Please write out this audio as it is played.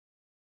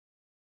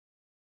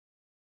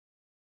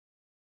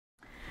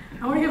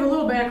I want to give a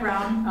little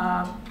background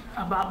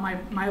about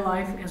my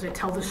life as I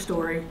tell this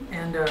story.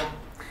 And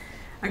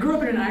I grew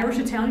up in an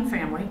Irish-Italian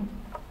family.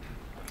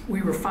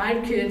 We were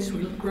 5 kids.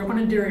 We grew up on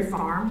a dairy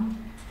farm.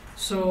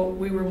 So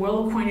we were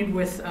well acquainted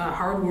with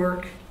hard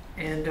work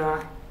and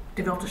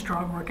developed a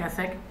strong work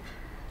ethic.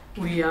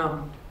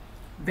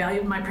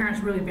 My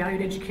parents really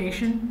valued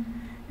education.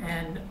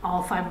 And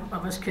all 5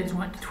 of us kids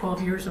went to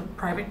 12 years of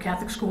private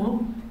Catholic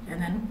school and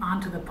then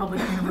on to the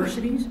public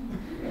universities,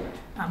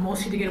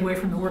 mostly to get away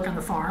from the work on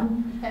the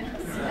farm.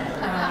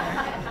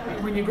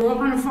 When you grow up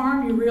on a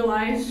farm, you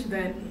realize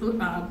that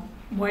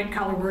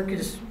white-collar work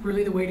is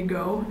really the way to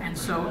go. And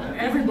so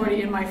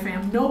everybody in my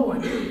family, no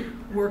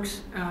one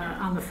works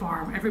on the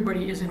farm.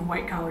 Everybody is in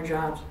white-collar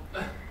jobs.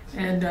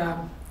 And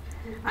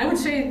I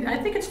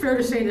think it's fair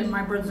to say that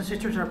my brothers and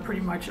sisters are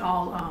pretty much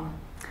all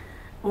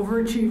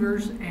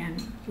overachievers and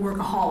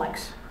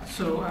workaholics.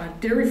 So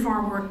dairy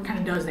farm work kind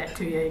of does that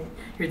to you.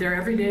 You're there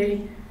every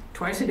day,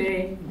 twice a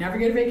day, never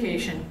get a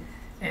vacation.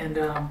 And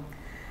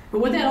but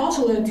what that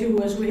also led to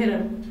was we had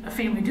a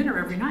family dinner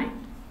every night,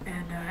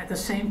 and at the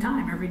same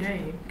time every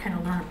day. You kind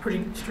of learn a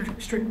pretty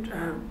strict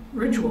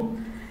ritual.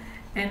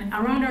 And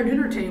around our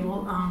dinner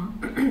table,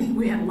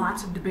 we had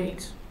lots of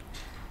debates.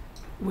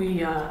 We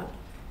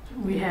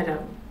had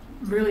a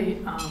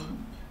really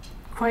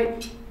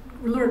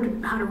we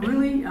learned how to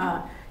really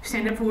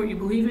stand up for what you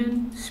believe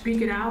in,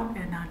 speak it out,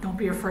 and don't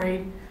be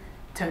afraid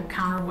to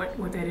counter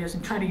what that is,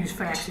 and try to use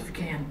facts if you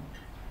can.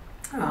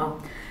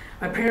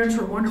 My parents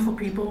were wonderful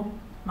people.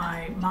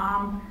 My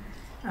mom,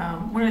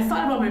 when I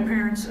thought about my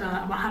parents,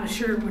 about how to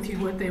share with you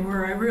what they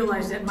were, I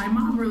realized that my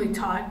mom really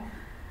taught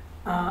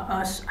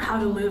us how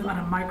to live on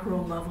a micro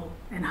level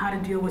and how to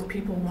deal with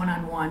people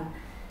one-on-one.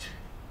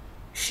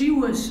 She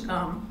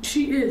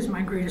is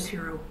my greatest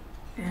hero,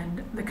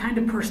 and the kind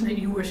of person that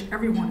you wish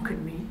everyone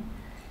could meet.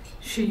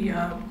 She's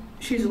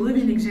a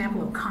living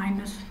example of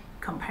kindness,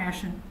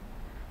 compassion,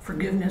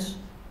 forgiveness,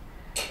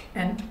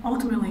 and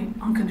ultimately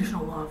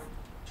unconditional love.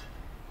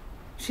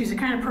 She's the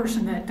kind of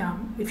person that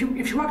if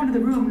you walk into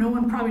the room, no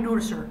one probably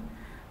noticed her,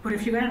 but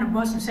if you got on a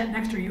bus and sat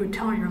next to her, you would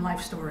tell her your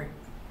life story.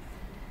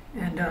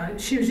 And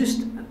she was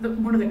just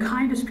one of the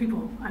kindest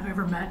people I've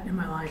ever met in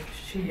my life.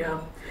 She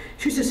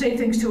used to say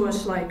things to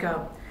us like,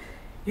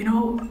 you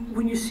know,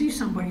 when you see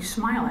somebody,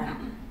 smile at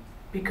them,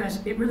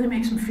 because it really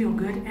makes them feel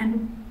good,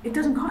 and it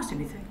doesn't cost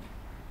anything.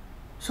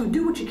 So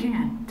do what you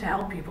can to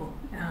help people.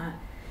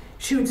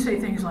 She would say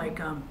things like,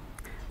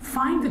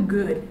 find the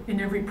good in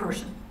every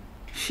person.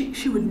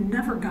 She would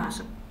never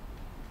gossip.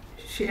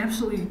 She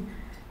absolutely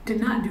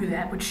did not do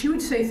that, but she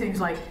would say things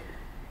like,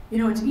 you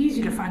know, it's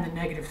easy to find the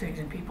negative things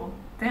in people.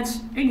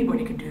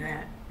 Anybody could do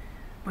that.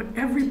 But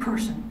every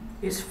person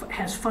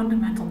has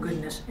fundamental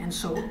goodness, and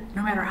so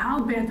no matter how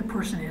bad the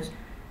person is,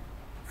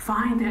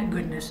 find that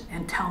goodness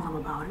and tell them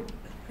about it,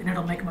 and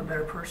it'll make them a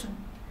better person.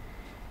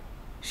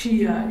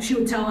 She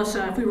would tell us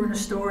if we were in a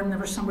store and there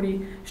was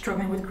somebody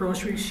struggling with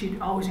groceries,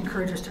 she'd always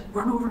encourage us to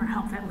run over and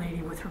help that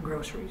lady with her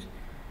groceries.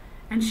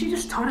 And she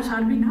just taught us how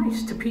to be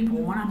nice to people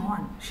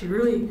one-on-one. She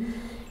was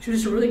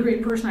just a really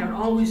great person. I would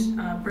always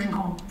bring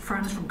home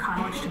friends from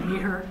college to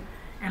meet her.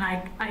 And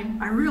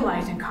I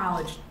realized in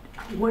college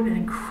what an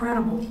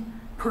incredible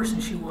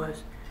person she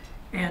was.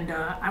 And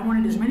I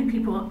wanted as many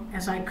people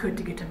as I could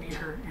to get to meet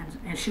her.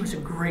 And she was a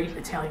great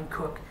Italian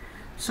cook.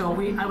 So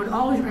I would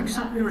always bring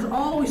there was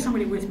always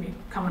somebody with me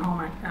coming home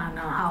on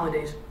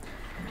holidays.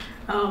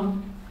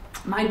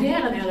 My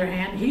dad, on the other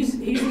hand, he's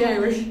the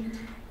Irish,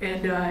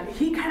 and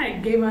he kind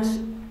of gave us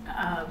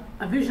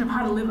a vision of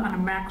how to live on a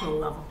macro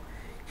level.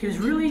 He was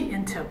really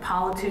into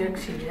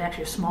politics. He was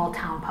actually a small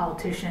town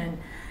politician,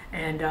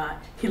 and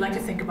he liked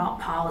to think about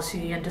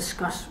policy and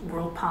discuss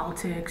world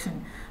politics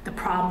and the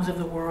problems of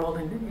the world,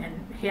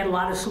 and he had a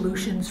lot of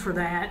solutions for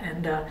that.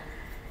 And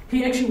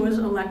he actually was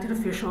elected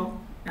official.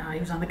 He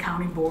was on the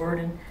county board,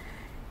 and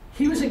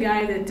he was a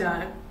guy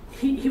that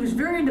he was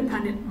very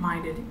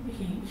independent-minded.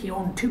 He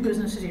owned 2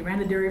 businesses. He ran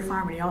a dairy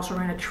farm, and he also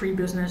ran a tree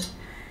business.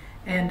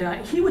 And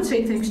he would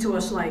say things to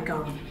us like,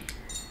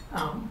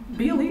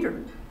 be a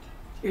leader.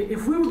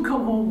 If we would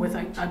come home with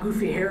a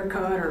goofy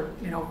haircut or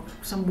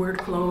some weird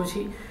clothes,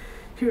 he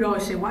would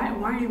always say, why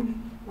do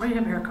you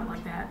have a haircut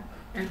like that?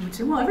 And we'd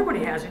say, well,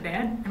 everybody has it,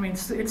 Dad. I mean,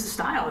 it's the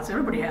style.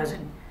 Everybody has it.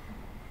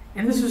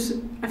 And this was,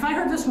 if I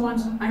heard this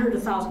once, I heard it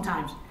 1,000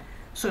 times.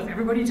 So if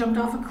everybody jumped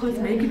off a cliff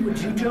naked, would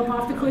you jump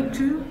off the cliff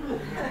too?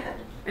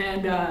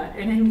 And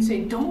then he would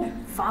say,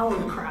 don't follow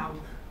the crowd,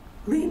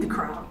 lead the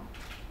crowd.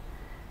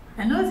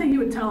 Another thing he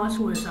would tell us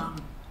was,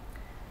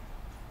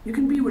 you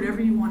can be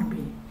whatever you want to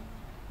be,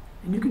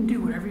 and you can do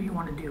whatever you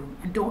want to do,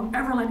 and don't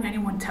ever let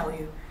anyone tell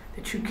you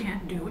that you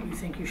can't do what you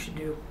think you should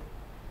do.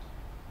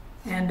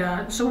 And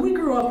so we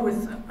grew up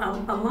with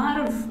a lot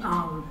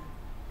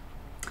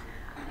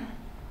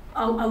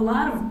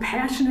of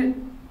passionate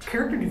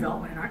character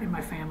development in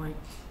my family,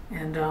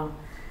 and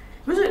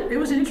it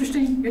was an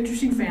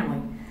interesting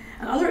family.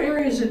 Other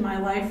areas in my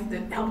life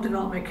that helped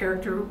develop my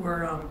character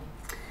were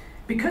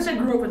because I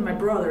grew up with my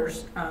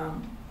brothers,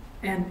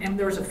 and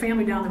there was a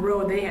family down the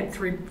road. They had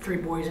three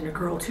boys and a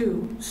girl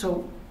too.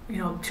 So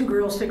 2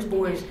 girls, 6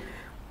 boys.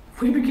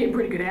 We became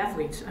pretty good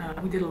athletes.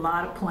 We did a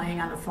lot of playing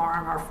on the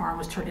farm. Our farm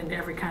was turned into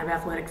every kind of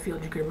athletic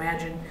field you could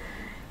imagine.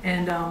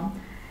 And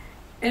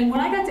when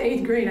I got to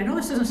 8th grade, I know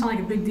this doesn't sound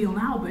like a big deal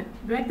now, but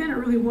back then it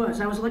really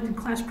was. I was elected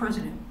class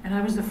president, and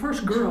I was the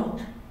first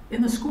girl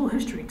in the school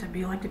history to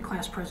be elected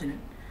class president.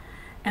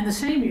 And the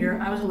same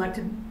year, I was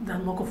elected the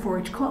local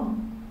 4-H club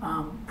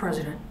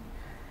president.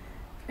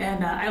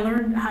 And I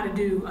learned how to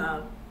do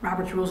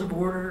Robert's Rules of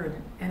Order,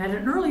 and at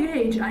an early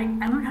age, I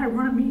learned how to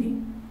run a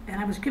meeting. And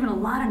I was given a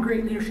lot of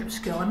great leadership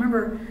skill. I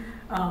remember,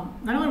 not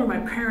only were my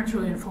parents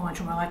really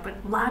influential in my life, but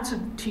lots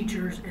of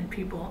teachers and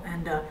people.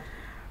 And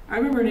I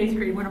remember in 8th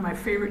grade, one of my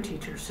favorite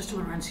teachers, Sister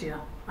Laurencia,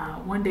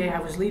 one day I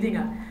was leading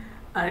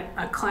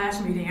a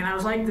class meeting, and I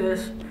was like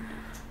this,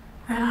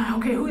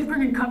 okay, who's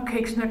bringing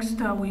cupcakes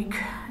next week?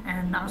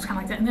 And I was kind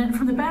of like that. And then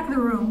from the back of the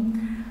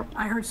room,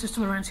 I heard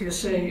Sister Laurencia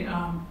say,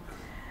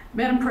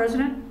 Madam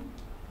President?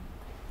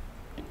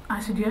 I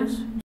said,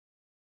 yes.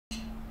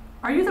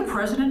 Are you the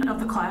president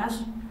of the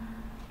class?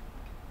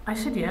 I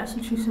said, yes.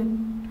 And she said,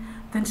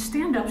 then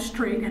stand up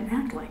straight and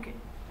act like it.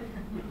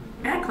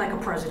 Act like a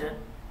president.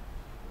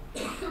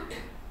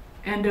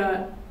 And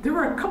there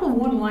were a couple of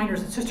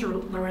one-liners that Sister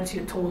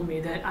Laurencia told me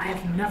that I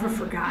have never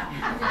forgotten.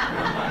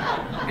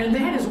 And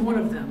that is one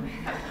of them.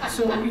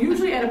 So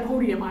usually at a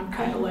podium, I'm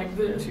kind of like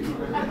this,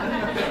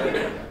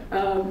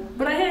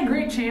 but I had a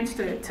great chance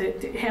to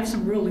have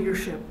some real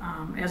leadership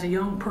as a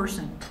young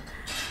person.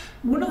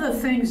 One of the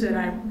things that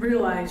I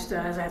realized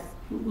as I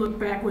look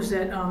back was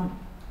that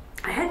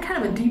I had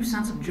kind of a deep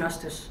sense of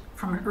justice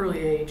from an early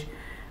age.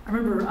 I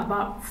remember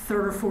about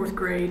 3rd or 4th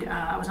grade,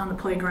 I was on the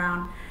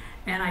playground,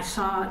 and I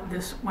saw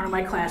one of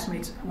my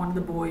classmates, one of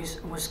the boys,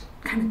 was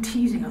kind of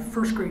teasing a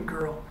 1st grade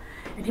girl.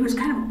 And he was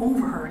kind of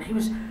over her, and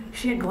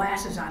she had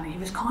glasses on, and he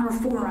was calling her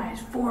 4 eyes,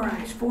 4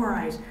 eyes, 4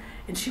 eyes.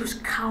 And she was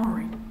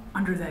cowering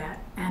under that.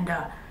 And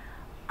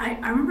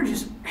I remember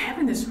just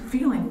having this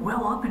feeling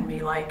well up in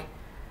me, like,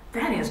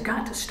 that has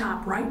got to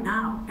stop right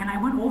now. And I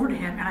went over to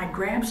him, and I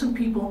grabbed some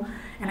people,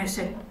 and I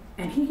said,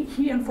 and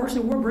he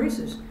unfortunately wore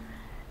braces.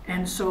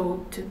 And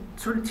so to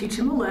sort of teach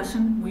him a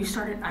lesson,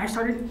 I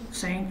started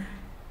saying,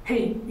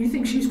 hey, you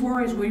think she's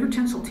 4 eyes? Well, you're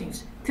tinsel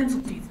teeth,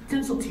 tinsel teeth,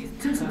 tinsel teeth,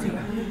 tinsel teeth.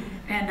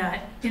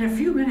 And in a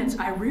few minutes,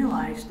 I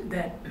realized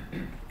that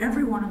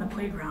everyone on the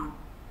playground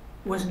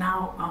was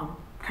now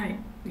kind of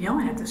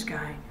yelling at this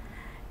guy.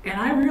 And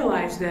I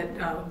realized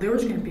that there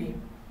was going to be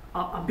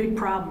a big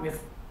problem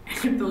if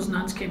those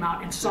nuns came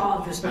out and saw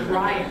this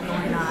riot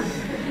going on.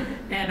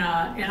 And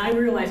I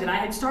realized that I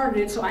had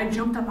started it, so I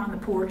jumped up on the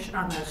porch,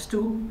 on the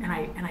stoop, and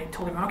I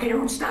told him, okay,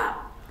 everyone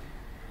stop.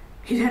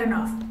 He's had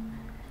enough.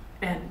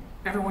 And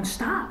everyone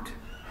stopped.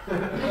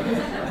 And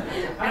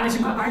I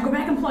said, all right, go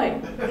back and play.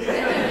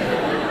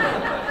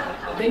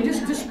 They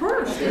just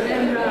dispersed.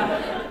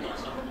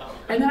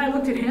 And then I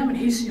looked at him, and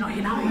he's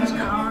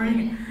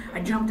cowering.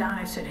 I jumped down.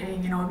 I said, hey,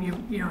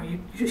 you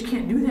just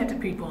can't do that to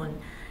people. And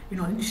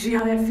you see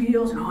how that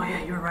feels? And oh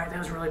yeah, you're right. That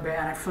was really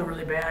bad. I feel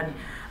really bad. And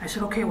I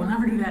said, okay, we'll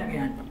never do that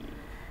again.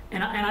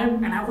 And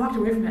I walked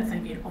away from that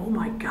thinking, oh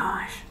my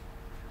gosh.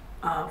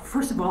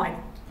 First of all, I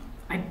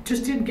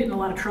just didn't get in a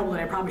lot of trouble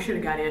that I probably should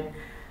have got in.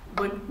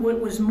 But what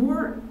was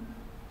more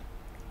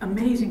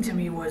amazing to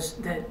me was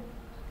that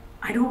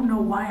I don't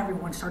know why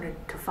everyone started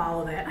to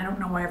follow that. I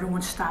don't know why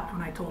everyone stopped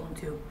when I told them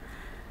to.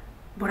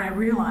 But I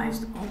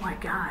realized, oh my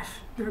gosh,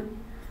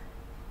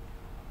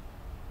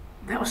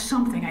 that was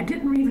something. I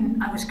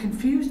was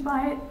confused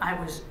by it. I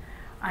was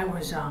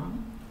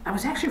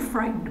actually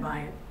frightened by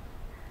it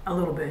a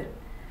little bit.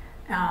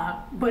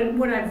 But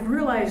what I've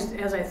realized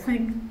as I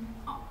think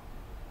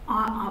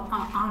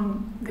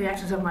on the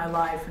actions of my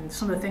life and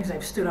some of the things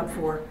I've stood up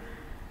for,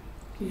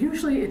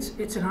 usually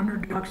it's an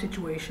underdog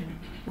situation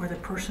where the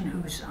person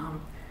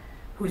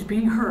who's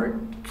being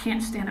hurt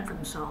can't stand up for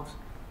themselves,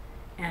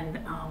 and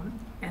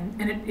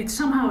it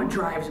somehow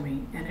drives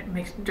me, and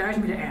it drives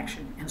me to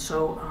action. And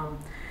so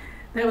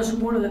that was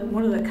one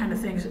of the kind of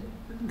things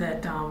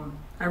that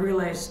I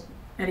realized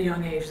at a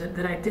young age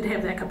that I did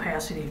have that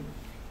capacity.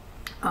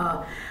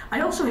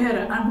 I also had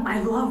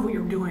I love what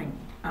you're doing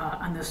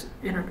on this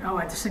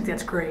I just think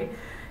that's great.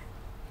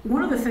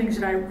 One of the things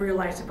that I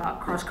realized about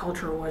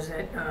cross-cultural was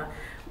that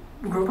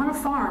we grew up on a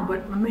farm,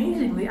 but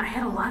amazingly, I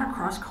had a lot of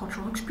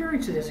cross-cultural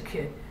experiences as a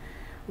kid.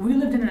 We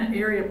lived in an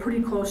area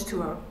pretty close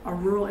to a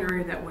rural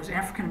area that was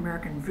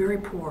African-American, very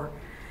poor.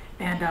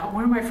 And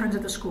one of my friends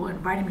at the school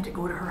invited me to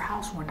go to her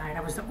house one night.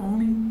 I was the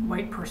only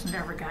white person that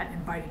ever got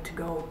invited to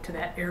go to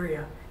that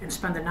area and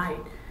spend the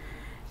night.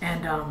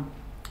 And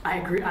I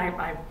agreed.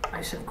 I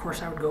said, of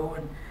course, I would go.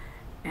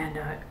 And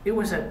it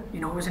was an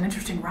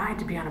interesting ride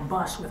to be on a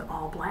bus with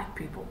all black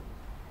people.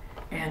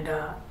 And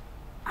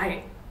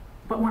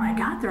but when I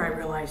got there, I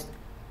realized,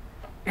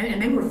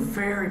 and they were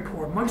very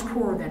poor, much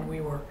poorer than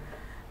we were.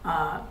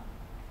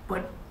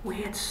 But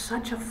we had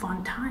such a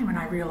fun time, and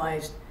I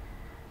realized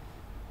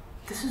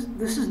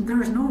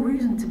there's no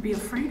reason to be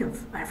afraid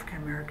of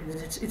African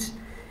Americans.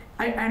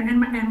 And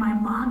my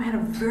mom had a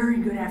very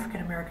good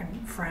African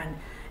American friend,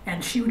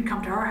 and she would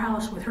come to our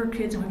house with her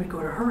kids, and we would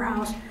go to her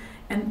house.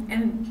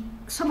 And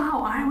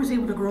somehow I was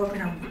able to grow up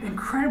in an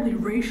incredibly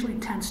racially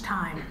tense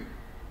time,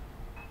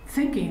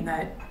 thinking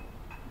that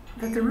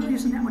there really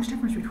isn't that much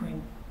difference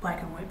between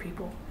black and white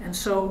people. And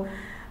so,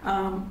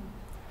 and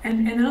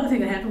another thing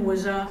that happened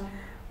was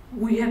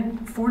we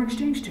had foreign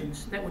exchange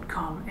students that would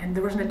come, and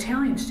there was an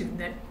Italian student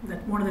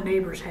that one of the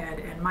neighbors had,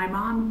 and my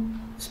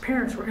mom's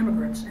parents were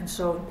immigrants, and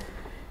so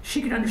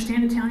she could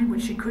understand Italian,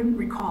 but she couldn't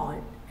recall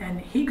it. And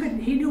he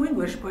knew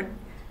English, but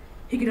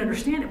he could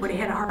understand it, but he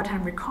had a hard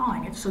time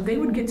recalling it. So they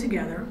would get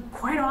together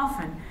quite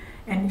often,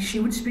 and she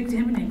would speak to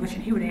him in English,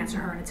 and he would answer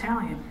her in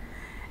Italian.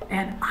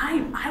 And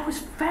I was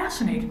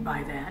fascinated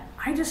by that.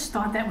 I just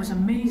thought that was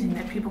amazing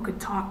that people could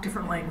talk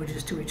different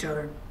languages to each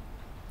other.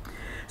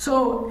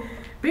 So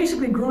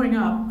basically, growing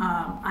up,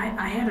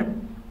 I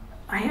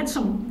had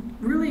some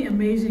really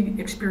amazing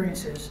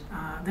experiences.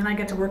 Then I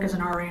got to work as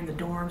an RA in the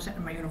dorms at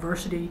my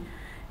university,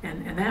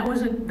 and that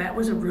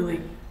was a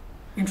really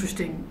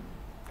interesting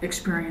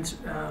experience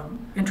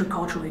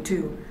interculturally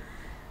too.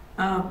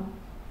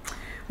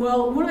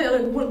 Well,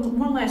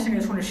 one last thing I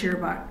just want to share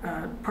about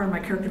part of my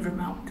character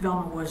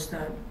development was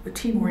the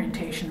team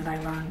orientation that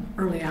I learned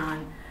early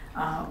on.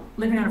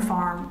 Living on a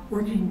farm,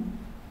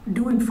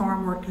 doing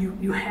farm work,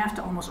 you have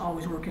to almost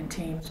always work in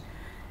teams.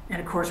 And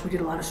of course, we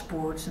did a lot of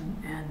sports,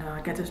 and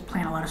I got to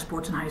play in a lot of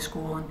sports in high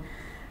school.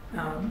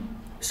 And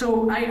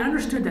so I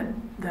understood that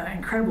the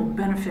incredible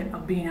benefit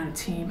of being on a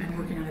team and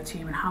working on a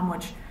team, and how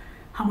much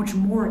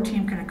more a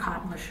team can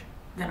accomplish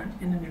than an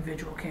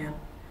individual can.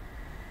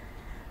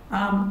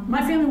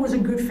 My family was a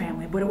good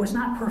family, but it was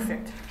not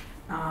perfect.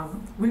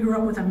 We grew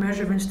up with a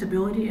measure of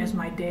instability, as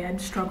my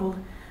dad struggled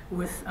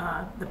with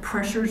the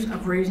pressures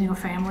of raising a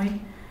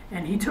family,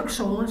 and he took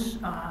solace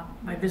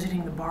by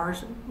visiting the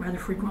bars rather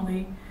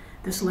frequently.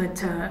 This led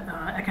to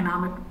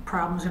economic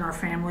problems in our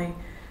family.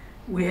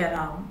 We had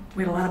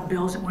a lot of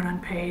bills that went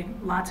unpaid,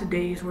 lots of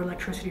days where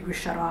electricity was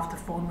shut off, the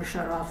phone was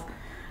shut off,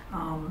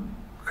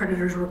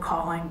 creditors were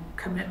calling,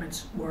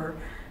 commitments were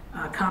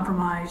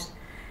compromised.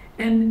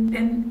 And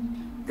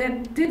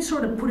that did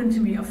sort of put into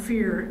me a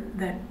fear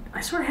that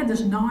I sort of had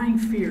this gnawing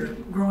fear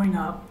growing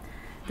up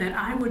that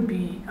I would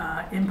be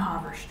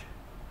impoverished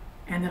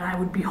and that I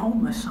would be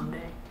homeless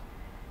someday.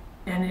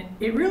 And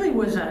it really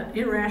was an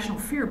irrational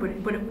fear,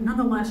 but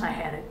nonetheless I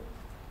had it.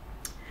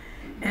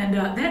 And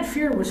that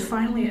fear was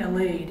finally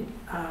allayed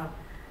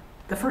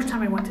the first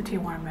time I went to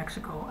Tijuana,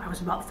 Mexico. I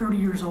was about 30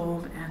 years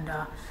old, and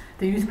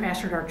the youth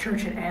pastor at our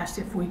church had asked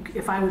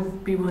if I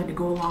would be willing to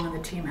go along on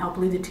the team, help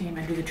lead the team,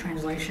 and do the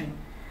translation.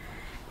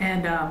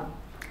 And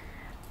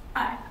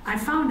I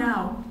found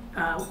out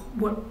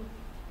what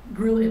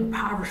real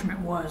impoverishment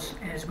was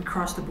as we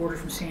crossed the border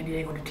from San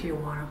Diego to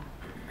Tijuana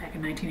back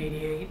in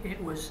 1988.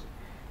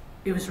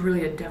 It was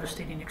really a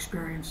devastating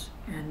experience.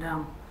 And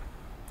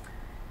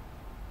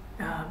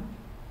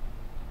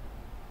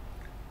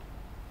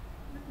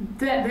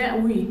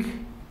that week,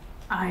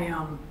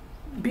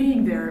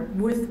 being there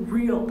with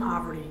real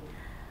poverty,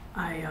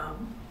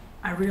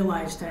 I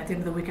realized that at the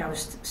end of the week I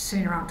was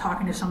sitting around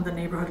talking to some of the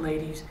neighborhood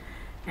ladies,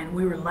 and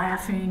we were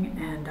laughing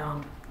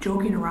and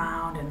joking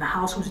around, and the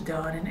house was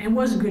done, and it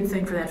was a good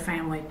thing for that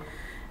family.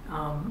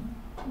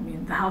 I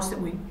mean, the house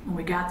when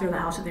we got there, the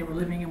house that they were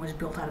living in was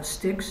built out of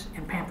sticks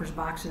and Pampers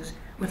boxes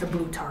with a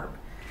blue tarp.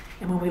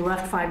 And when we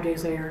left 5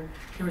 days later,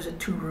 there was a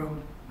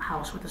 2-room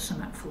house with a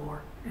cement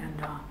floor,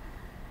 and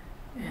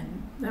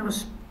that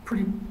was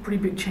pretty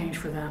big change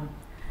for them.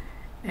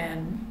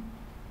 And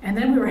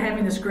then we were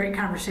having this great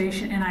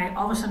conversation, and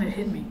all of a sudden it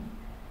hit me.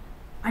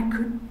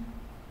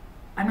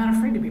 I'm not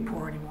afraid to be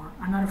poor anymore.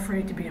 I'm not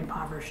afraid to be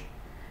impoverished,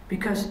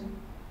 because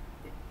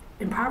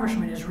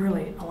impoverishment is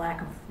really a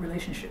lack of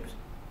relationships.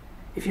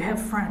 If you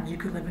have friends, you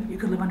could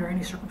live under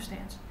any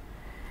circumstance.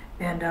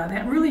 And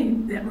that really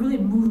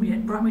moved me.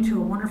 It brought me to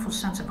a wonderful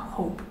sense of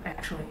hope,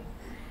 actually,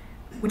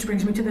 which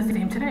brings me to the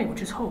theme today,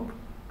 which is hope.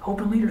 Hope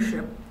and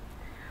leadership.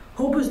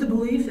 Hope is the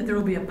belief that there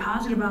will be a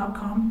positive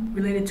outcome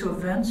related to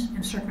events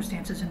and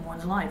circumstances in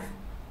one's life.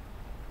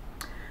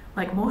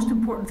 Like most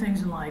important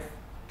things in life,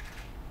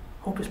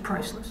 hope is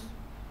priceless.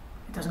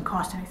 It doesn't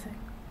cost anything.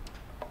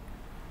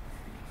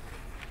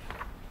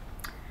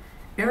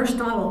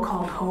 Aristotle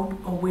called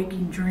hope a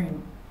waking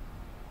dream.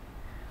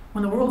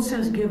 When the world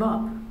says give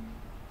up,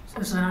 so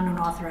this is an unknown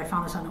author, I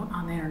found this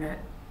on the internet.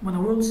 When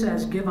the world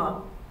says give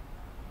up,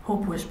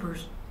 hope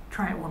whispers,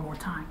 try it one more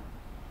time.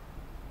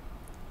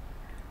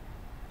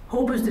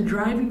 Hope is the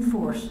driving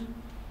force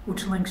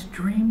which links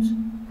dreams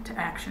to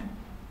action.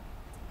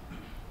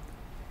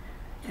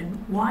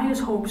 And why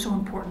is hope so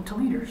important to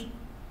leaders?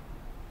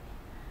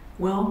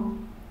 Well,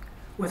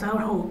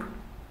 without hope,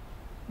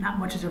 not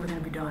much is ever going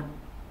to be done.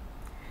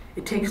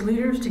 It takes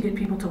leaders to get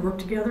people to work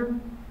together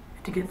and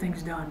to get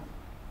things done.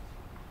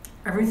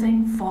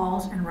 Everything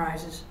falls and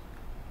rises.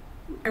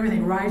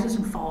 Everything rises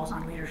and falls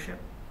on leadership.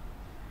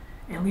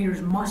 And leaders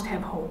must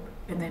have hope,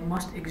 and they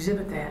must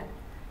exhibit that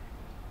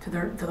to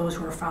those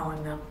who are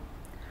following them.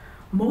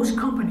 Most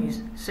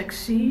companies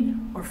succeed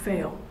or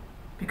fail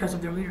because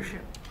of their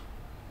leadership.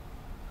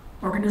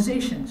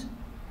 Organizations,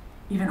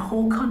 even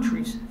whole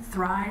countries,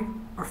 thrive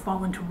or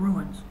fall into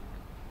ruins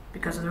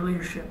because of their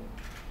leadership.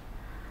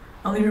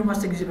 A leader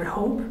must exhibit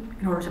hope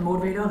in order to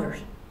motivate others,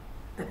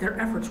 that their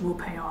efforts will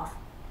pay off.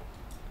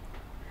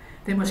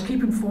 They must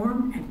keep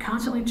informed and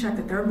constantly check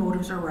that their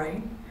motives are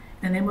right,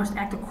 and they must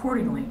act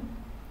accordingly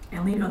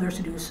and lead others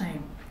to do the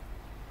same.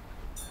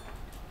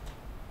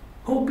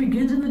 Hope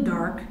begins in the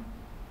dark.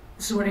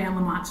 This is what Anne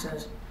Lamott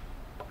says.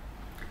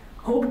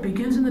 Hope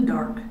begins in the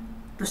dark,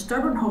 the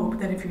stubborn hope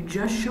that if you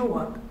just show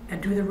up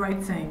and do the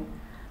right thing,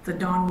 the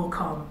dawn will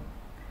come.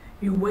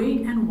 You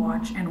wait and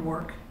watch and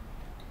work.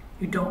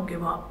 You don't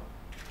give up.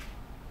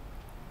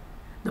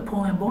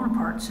 Napoleon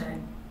Bonaparte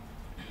said,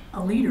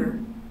 a leader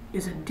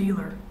is a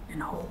dealer in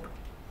hope.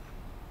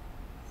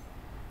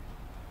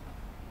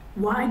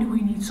 Why do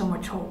we need so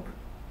much hope?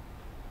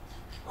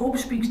 Hope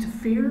speaks to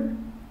fear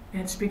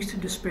and it speaks to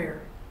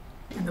despair.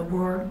 And the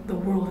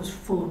world is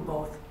full of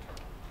both.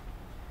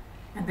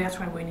 And that's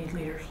why we need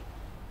leaders.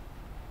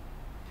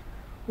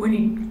 We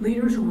need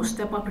leaders who will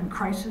step up in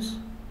crisis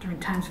during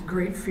times of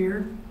great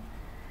fear.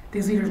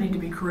 These leaders need to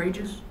be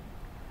courageous.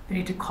 They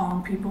need to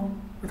calm people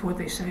with what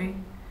they say.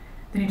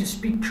 They need to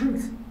speak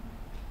truth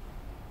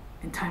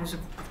in times of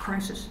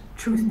crisis.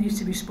 Truth needs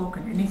to be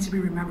spoken. It needs to be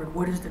remembered.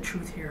 What is the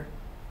truth here?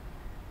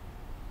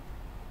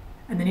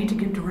 And they need to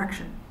give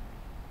direction.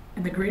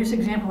 And the greatest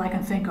example I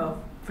can think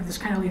of for this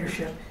kind of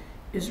leadership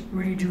is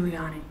Rudy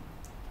Giuliani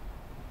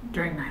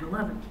during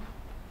 9/11.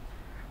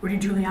 Rudy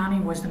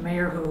Giuliani was the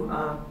mayor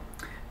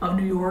of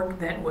New York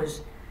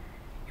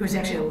he was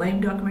actually a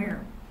lame duck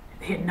mayor.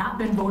 He had not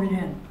been voted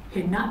in.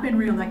 He had not been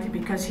reelected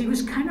because he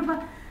was kind of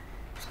a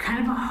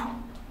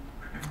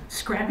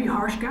scrappy,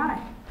 harsh guy.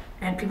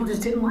 And people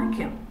just didn't like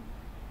him.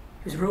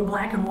 He was real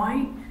black and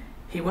white.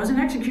 He was an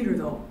executor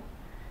though.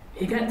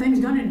 He got things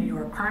done in New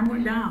York. Crime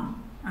went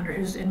down under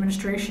his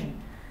administration.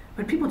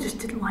 But people just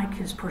didn't like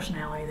his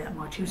personality that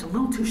much. He was a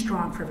little too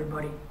strong for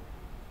everybody.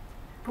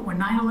 But when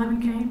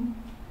 9/11 came,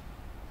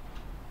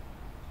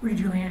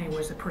 Rudy Giuliani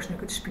was the person who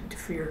could speak to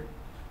fear.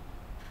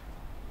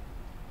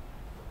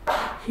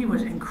 He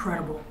was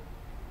incredible.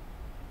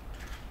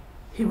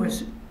 He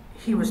was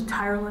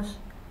tireless,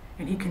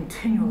 and he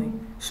continually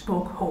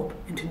spoke hope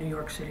into New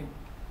York City.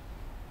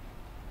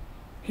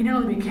 He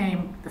not only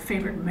became the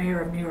favorite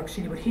mayor of New York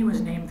City, but he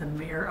was named the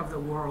mayor of the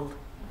world.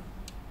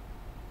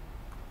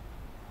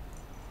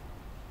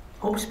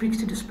 Hope speaks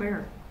to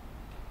despair.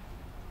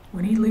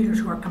 We need leaders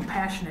who are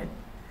compassionate,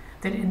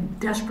 that in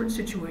desperate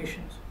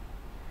situations,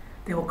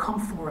 they will come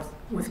forth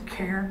with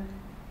care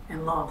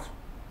and love.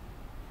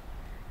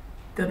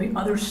 They'll be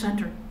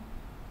other-centered.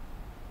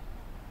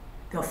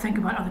 They'll think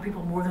about other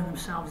people more than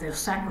themselves. They'll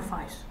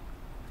sacrifice.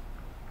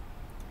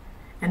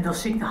 And they'll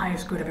seek the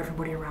highest good of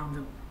everybody around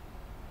them.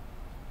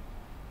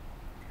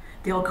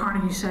 Dale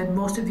Carnegie said,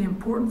 most of the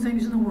important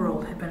things in the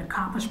world have been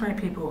accomplished by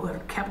people who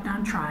have kept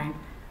on trying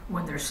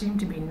when there seemed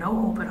to be no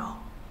hope at all.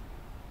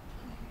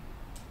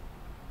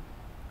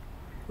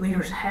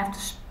 Leaders have to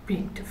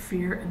speak to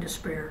fear and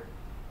despair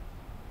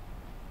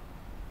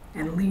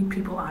and lead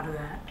people out of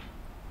that.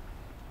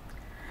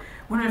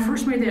 When I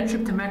first made that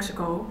trip to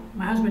Mexico,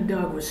 my husband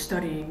Doug was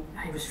studying.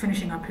 He was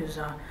finishing up his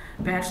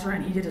bachelor,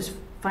 and he did his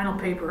final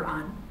paper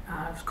on,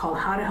 it's called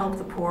How to Help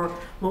the Poor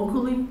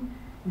Locally,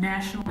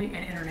 Nationally,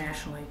 and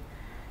Internationally.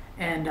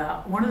 And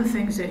one of the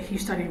things that he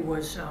studied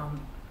was,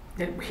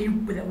 that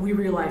we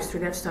realized through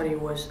that study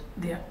was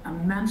the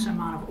immense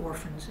amount of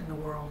orphans in the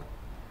world.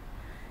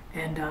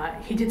 And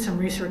he did some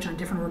research on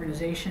different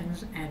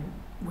organizations, and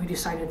we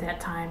decided at that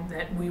time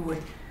that we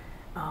would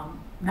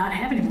not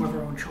have any more of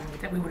our own children,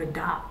 that we would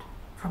adopt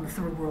from a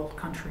third world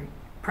country,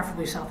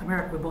 preferably South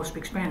America. We both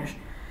speak Spanish.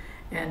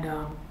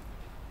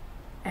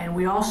 And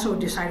we also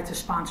decided to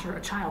sponsor a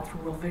child for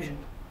World Vision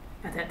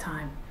at that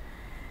time.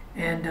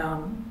 And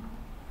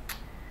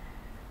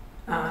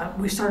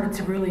we started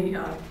to really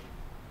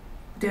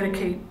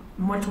dedicate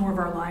much more of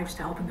our lives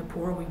to helping the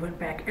poor. We went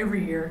back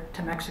every year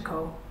to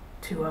Mexico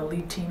to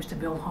lead teams to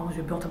build homes.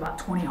 We built about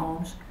 20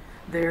 homes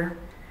there.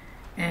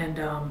 And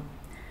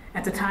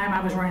at the time,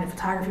 I was running a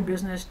photography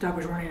business. Doug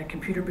was running a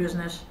computer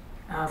business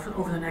for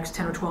over the next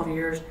 10 or 12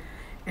 years.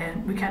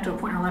 And we got to a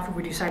point in our life where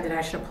we decided that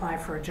I should apply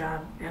for a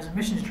job as a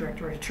missions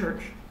director at a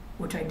church,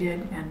 which I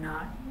did, and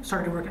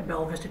started to work at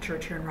Bella Vista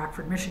Church here in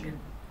Rockford, Michigan.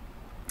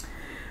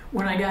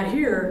 When I got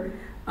here,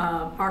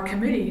 our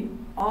committee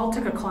all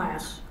took a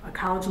class, a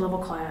college-level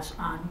class,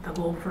 on the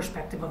global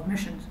perspective of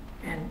missions.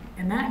 And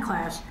in that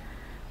class,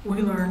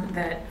 we learned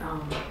that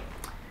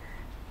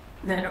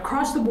that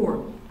across the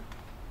board,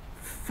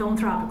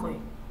 philanthropically,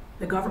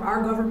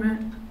 our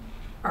government,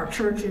 our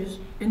churches,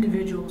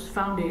 individuals,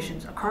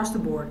 foundations, across the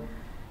board,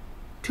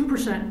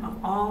 2%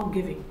 of all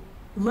giving,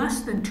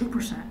 less than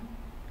 2%,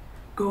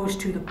 goes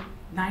to the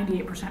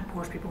 98%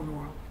 poorest people in the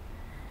world.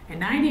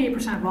 And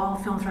 98% of all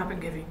philanthropic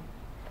giving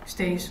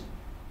stays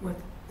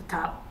with the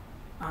top,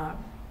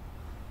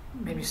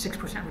 maybe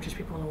 6% richest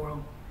people in the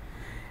world.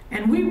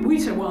 And we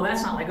said, well,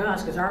 that's not like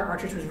us, because our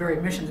church was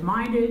very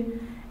missions-minded,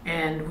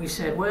 and we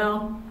said,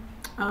 well,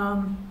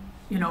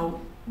 you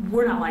know,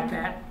 we're not like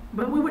that.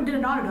 But we did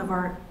an audit of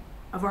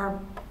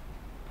our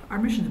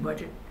missions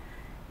budget,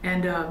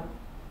 and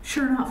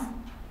sure enough,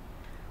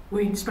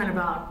 We spent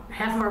about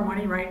half of our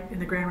money right in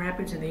the Grand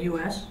Rapids in the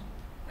U.S.,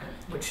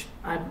 which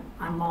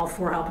I'm all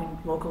for helping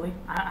locally.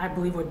 I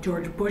believe what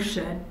George Bush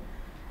said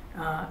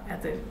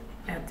at the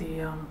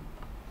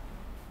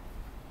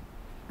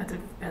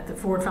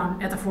Ford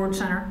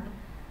Center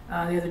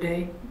the other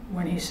day,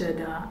 when he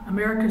said,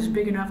 America is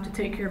big enough to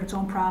take care of its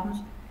own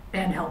problems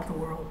and help the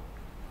world.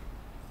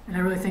 And I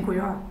really think we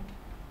are.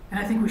 And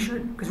I think we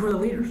should, because we're the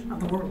leaders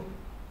of the world.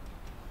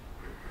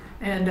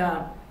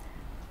 And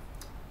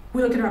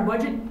we looked at our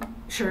budget.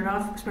 Sure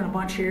enough, we spent a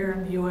bunch here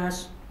in the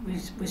U.S.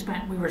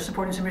 We were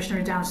supporting some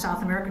missionaries down in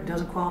South America,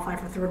 doesn't qualify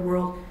for third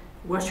world.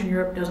 Western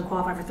Europe doesn't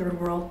qualify for third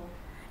world.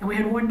 And we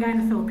had one guy in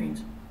the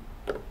Philippines.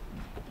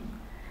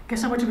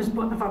 Guess how much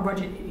of our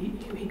budget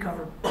he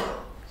covered?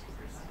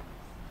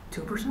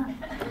 2%.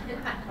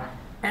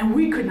 And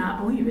we could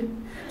not believe it.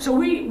 So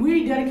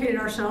we dedicated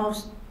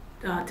ourselves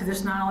to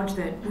this knowledge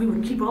that we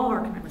would keep all of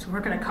our commitments. We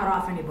weren't going to cut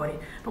off anybody,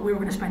 but we were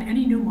going to spend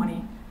any new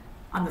money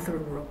on the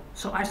third world.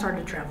 So I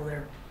started to travel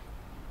there.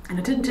 And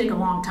it didn't take a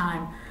long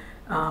time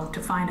to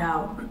find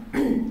out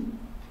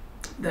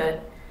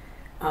that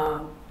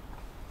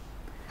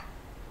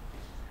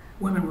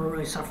women were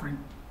really suffering.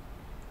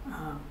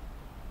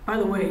 By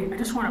the way, I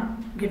just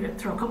want to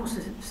throw a couple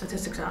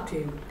statistics out to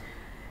you.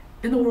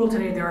 In the world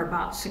today, there are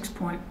about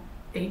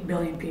 6.8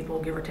 billion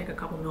people, give or take a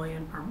couple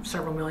million or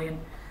several million,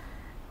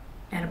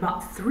 and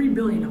about 3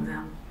 billion of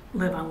them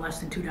live on less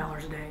than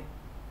 $2 a day.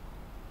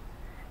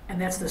 And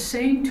that's the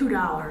same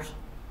 $2,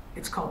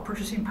 it's called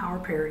purchasing power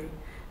parity,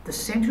 the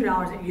same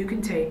 $2 that you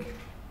can take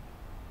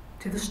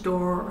to the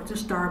store or to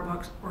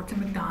Starbucks or to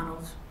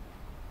McDonald's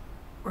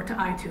or to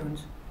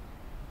iTunes.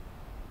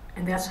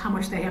 And that's how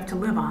much they have to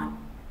live on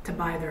to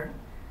buy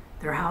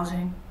their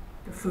housing,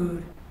 their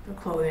food, their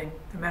clothing,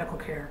 their medical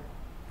care,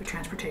 their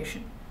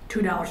transportation.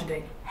 $2 a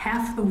day.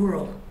 Half the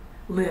world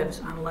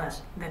lives on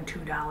less than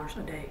 $2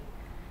 a day.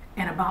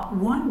 And about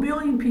 1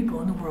 billion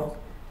people in the world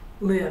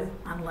live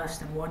on less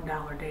than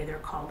 $1 a day. They're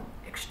called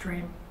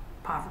extreme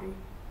poverty.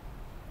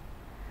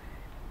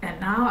 And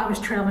now I was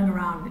traveling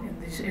around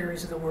in these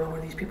areas of the world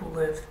where these people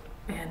live,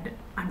 and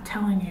I'm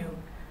telling you,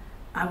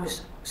 I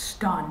was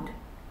stunned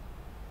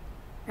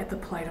at the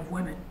plight of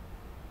women.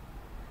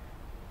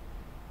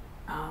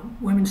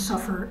 Women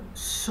suffer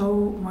so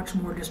much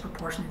more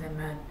disproportionately than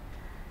men.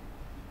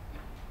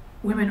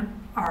 Women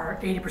are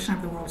 80%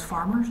 of the world's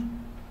farmers,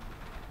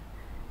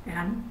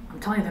 and I'm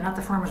telling you, they're not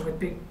the farmers with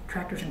big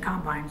tractors and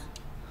combines.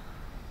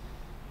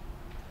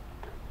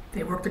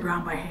 They work the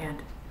ground by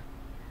hand.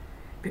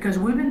 Because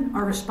women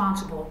are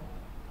responsible.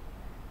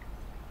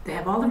 They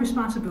have all the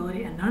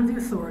responsibility and none of the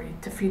authority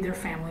to feed their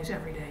families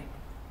every day.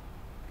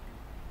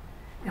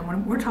 And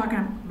when we're talking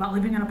about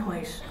living in a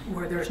place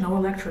where there's no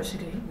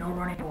electricity, no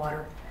running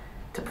water,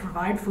 to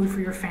provide food for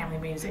your family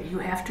means that you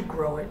have to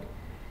grow it.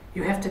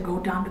 You have to go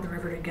down to the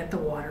river to get the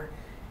water.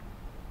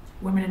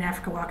 Women in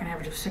Africa walk an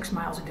average of 6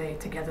 miles a day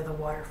to gather the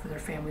water for their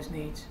family's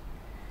needs.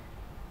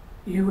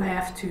 You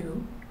have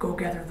to go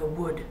gather the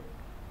wood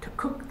to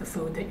cook the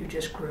food that you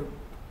just grew.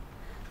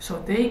 So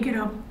they get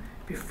up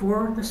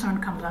before the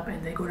sun comes up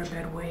and they go to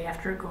bed way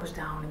after it goes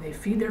down, and they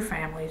feed their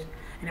families,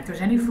 and if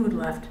there's any food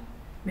left,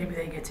 maybe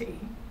they get to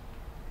eat.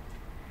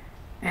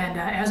 And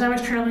as I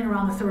was traveling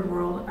around the third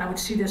world, I would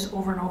see this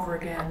over and over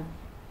again.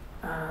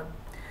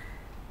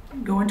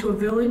 Go into a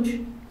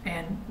village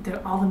and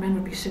all the men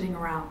would be sitting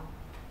around,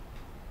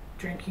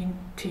 drinking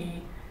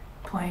tea,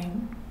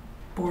 playing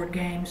board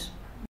games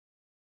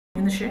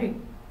in the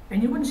shade.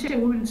 And you wouldn't see a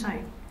woman in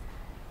sight.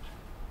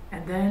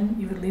 And then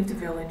you would leave the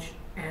village,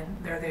 and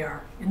there they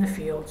are in the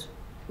fields,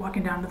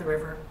 walking down to the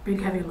river,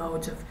 big heavy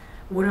loads of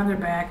wood on their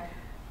back,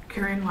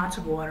 carrying lots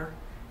of water,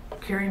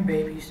 carrying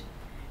babies.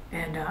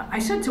 And I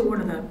said to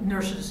one of the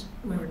nurses,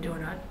 we were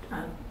doing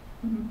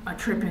a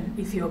trip in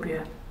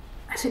Ethiopia,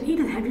 I said,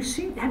 Edith, have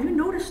you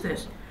noticed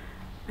this?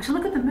 I said,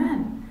 look at the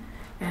men.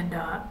 And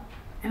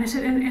I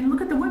said, and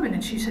look at the women.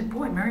 And she said,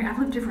 boy, Mary, I've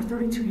lived here for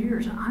 32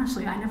 years, and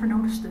honestly, I never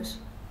noticed this.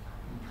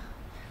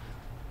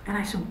 And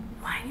I said,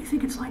 why do you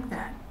think it's like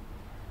that?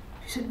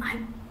 She said, I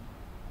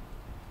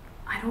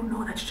don't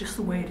know, that's just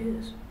the way it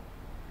is.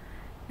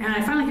 And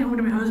I finally came home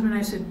to my husband and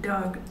I said,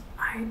 Doug,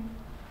 I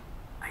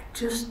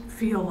just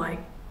feel like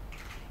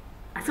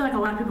a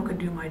lot of people could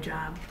do my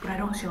job, but I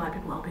don't see a lot of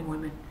people helping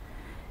women.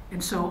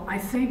 And so I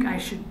think I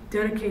should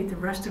dedicate the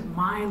rest of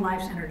my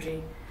life's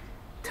energy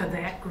to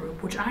that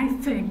group, which I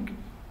think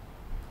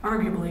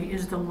arguably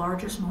is the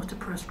largest, most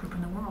oppressed group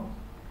in the world.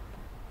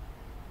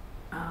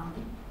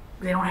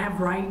 They don't have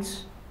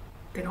rights.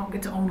 They don't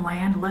get to own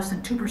land. Less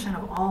than 2%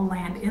 of all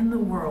land in the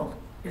world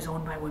is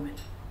owned by women.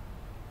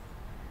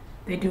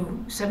 They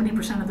do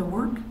 70% of the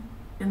work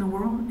in the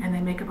world, and they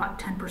make about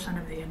 10%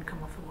 of the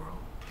income of the world.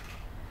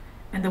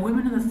 And the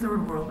women in the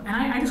third world, and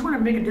I just want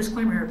to make a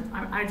disclaimer here.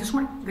 I just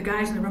want the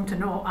guys in the room to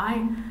know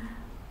I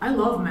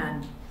love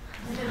men.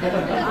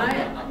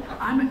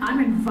 I'm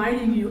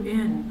inviting you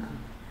in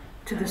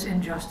to this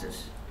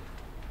injustice.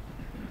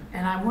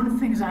 And one of the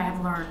things I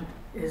have learned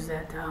is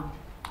that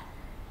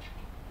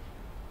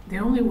the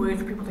only way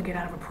for people to get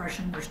out of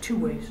oppression, there's two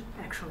ways,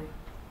 actually.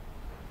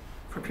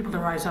 for people to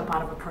rise up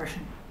out of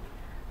oppression.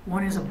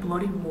 One is a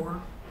bloody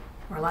war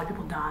where a lot of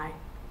people die,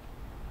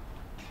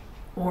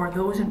 or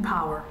those in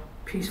power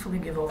peacefully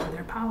give over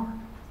their power.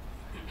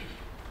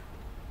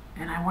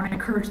 And I want to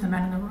encourage the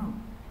men in the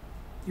room.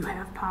 You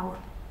have power.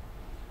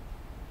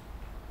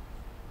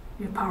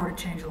 You have power to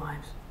change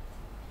lives.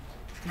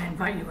 And I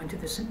invite you into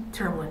this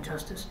terrible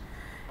injustice.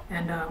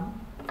 And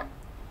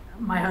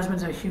my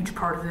husband's a huge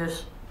part of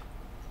this.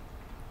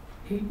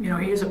 He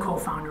is a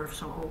co-founder of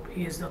SowHope.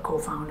 He is the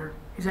co-founder.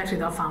 He's actually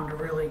the founder,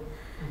 really.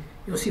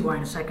 You'll see why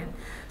in a second.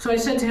 So I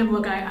said to him,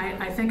 look,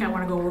 I think I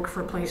want to go work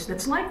for a place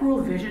that's like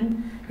World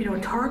Vision,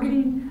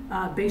 targeting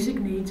basic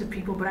needs of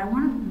people, but I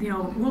want to,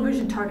 World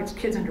Vision targets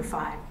kids under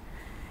 5.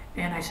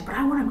 And I said, but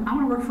I want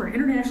to work for an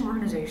international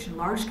organization,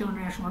 large-scale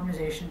international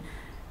organization,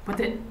 but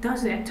that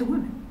does that to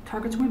women,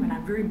 targets women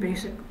on very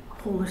basic,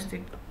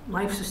 holistic,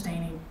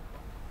 life-sustaining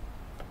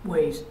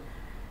ways.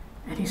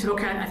 And he said,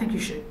 okay, I think you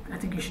should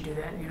do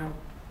that.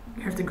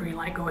 Here's the green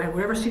light, go ahead.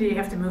 Whatever city you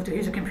have to move to,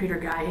 he's a computer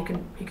guy,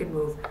 he can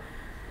move.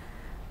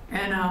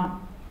 And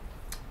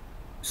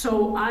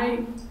so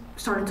I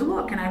started to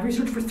look, and I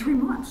researched for 3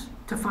 months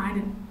to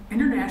find an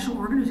international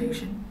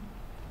organization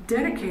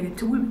dedicated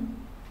to women,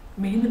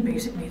 meeting the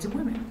basic needs of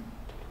women.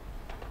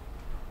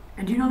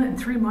 And do you know that in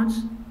 3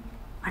 months,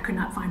 I could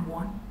not find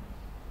one?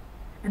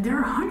 And there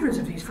are hundreds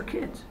of these for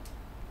kids.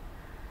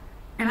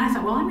 And I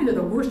thought, well, I'm either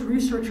the worst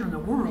researcher in the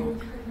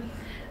world,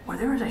 or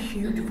there is a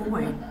huge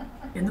void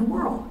in the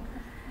world.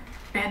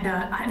 And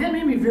that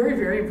made me very,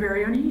 very,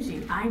 very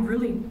uneasy. I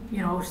really,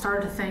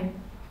 started to think,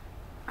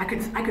 I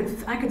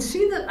could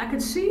see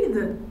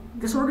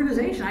this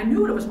organization. I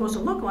knew what it was supposed to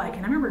look like.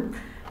 And I remember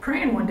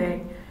praying one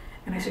day,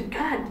 and I said,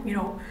 God,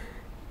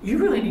 you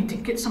really need to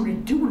get somebody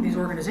to do one of these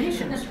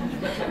organizations.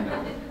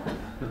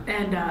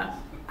 And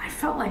I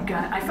felt like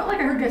I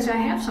heard God say, I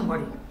have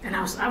somebody. And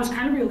I was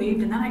kind of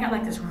relieved, and then I got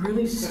like this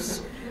really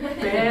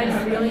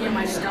bad feeling in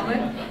my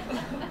stomach.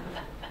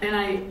 And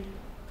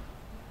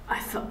I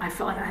thought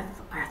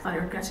I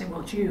heard God say, well,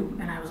 it's you.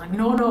 And I was like,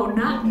 no,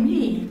 not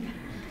me.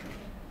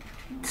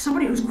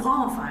 Somebody who's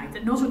qualified,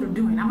 that knows what they're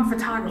doing. I'm a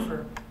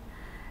photographer.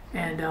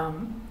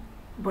 And,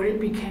 but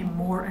it became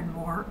more and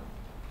more,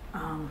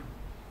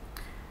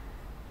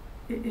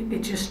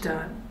 it just,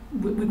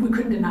 we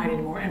couldn't deny it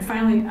anymore. And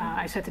finally,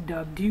 I said to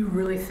Doug, do you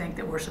really think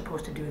that we're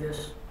supposed to do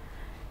this?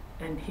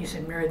 And he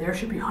said, Mary, there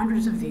should be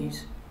hundreds of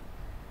these.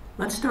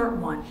 Let's start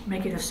one,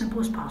 make it as simple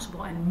as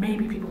possible, and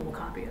maybe people will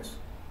copy us,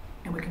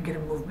 and we can get a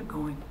movement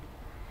going.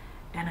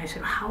 And I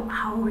said, how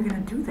are we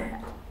going to do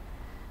that?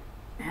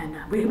 And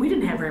we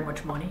didn't have very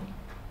much money.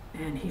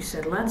 And he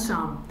said,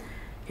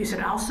 he said,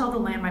 I'll sell the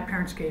land my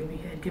parents gave me.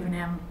 I had given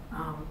him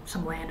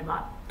some land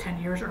about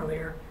 10 years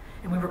earlier,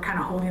 and we were kind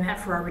of holding that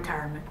for our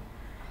retirement.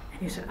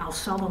 And he said, I'll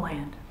sell the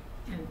land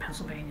in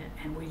Pennsylvania,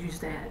 and we use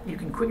that. You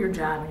can quit your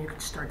job, and you can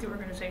start the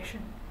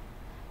organization.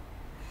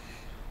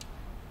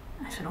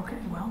 I said, okay,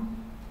 well,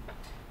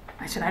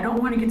 I said, I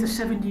don't want to get to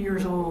 70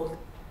 years old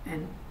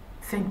and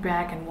think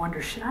back and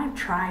wonder, should I have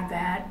tried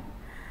that?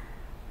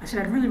 I said,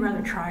 I'd really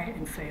rather try it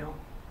and fail.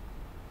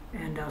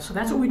 And so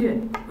that's what we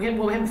did. We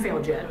haven't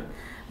failed yet.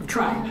 We've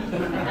tried.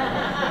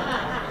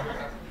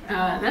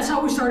 That's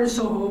how we started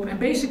SowHope. And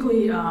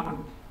basically,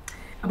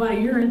 about a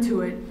year into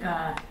it,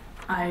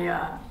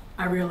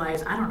 I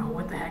realized, I don't know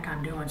what the heck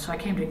I'm doing. So I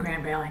came to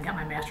Grand Valley and got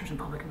my master's in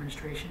public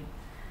administration.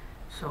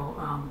 So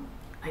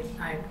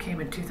I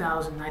came in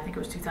 2000, I think it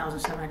was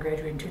 2007, I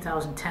graduated in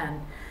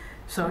 2010.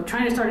 So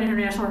trying to start an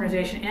international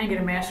organization and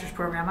get a master's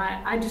program,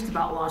 I just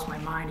about lost my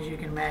mind, as you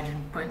can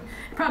imagine, but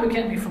it probably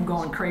kept me from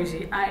going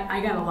crazy. I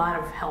got a lot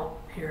of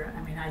help here.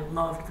 I mean, I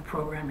loved the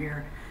program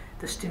here,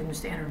 the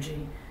students, the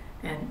energy,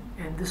 and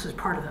this is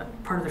part of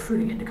the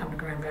fruit of getting to come to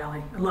Grand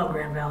Valley. I love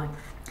Grand Valley.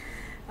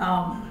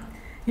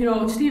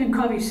 Stephen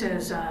Covey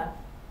says,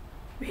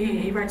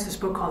 he writes this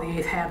book called The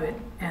Eighth Habit,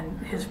 and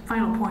his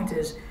final point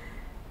is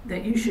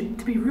that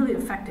to be really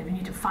effective, you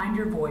need to find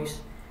your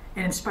voice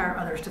and inspire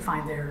others to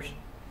find theirs.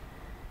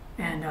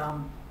 And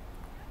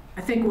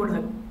I think one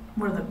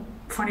of the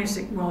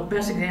the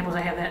best examples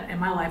I have that in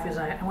my life is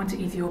I went to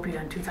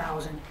Ethiopia in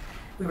 2000.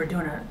 We were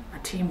doing a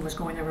team was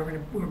going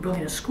there. We were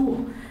building a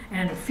school,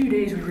 and in a few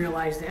days we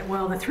realized that,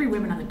 well, the 3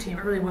 women on the team,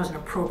 it really wasn't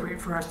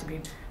appropriate for us to be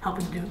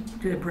helping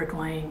do the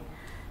bricklaying.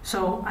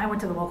 So I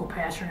went to the local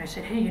pastor and I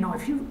said, hey,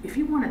 if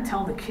you want to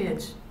tell the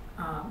kids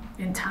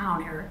in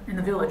town here in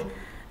the village,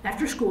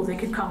 after school they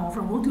could come over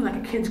and we'll do like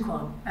a kids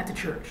club at the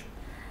church.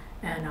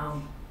 And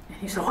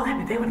he said,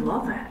 oh, they would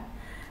love that.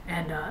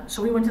 And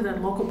so we went to the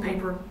local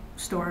paper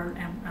store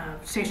and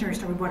stationery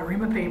store. We bought a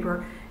ream of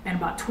paper and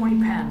about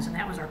 20 pens, and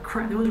those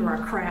were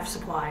our craft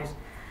supplies.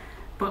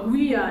 But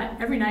we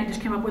every night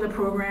just came up with a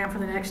program for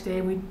the next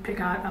day. We'd pick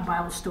out a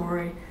Bible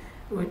story,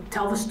 we'd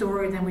tell the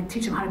story, then we'd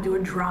teach them how to do a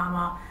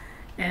drama.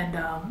 And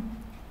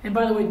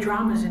by the way,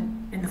 dramas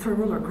in the Third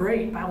World are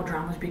great, Bible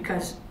dramas,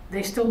 because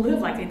they still live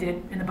like they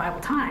did in the Bible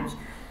times.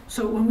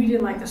 So when we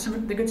did like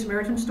the Good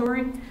Samaritan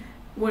story,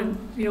 when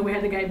we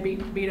had the guy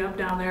beat up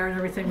down there and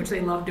everything, which they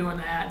loved doing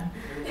that,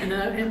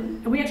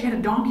 and we actually had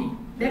a donkey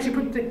They actually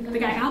put the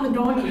guy on the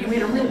donkey, and we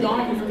had a real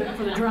donkey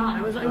for the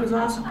drama. It was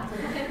awesome.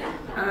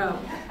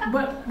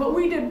 But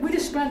we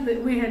just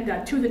spent we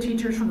had two of the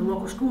teachers from the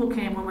local school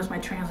came. One was my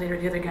translator,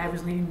 the other guy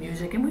was leading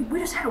music, and we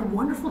just had a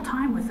wonderful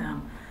time with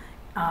them.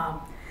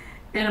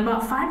 And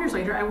about 5 years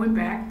later, I went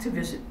back to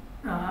visit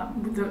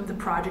the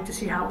project to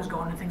see how it was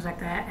going and things like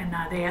that. And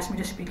they asked me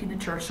to speak in the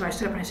church, so I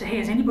stood up and I said,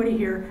 "Hey, is anybody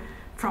here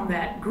from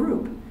that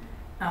group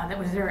that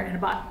was there?" And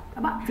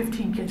about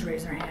 15 kids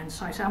raised their hands.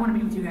 So I said, "I want to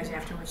meet with you guys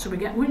afterwards." So we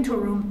went into a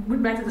room,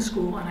 went back to the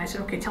school, and I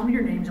said, "Okay, tell me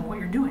your names and what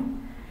you're doing."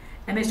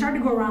 And they started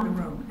to go around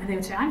the room, and they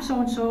would say, "I'm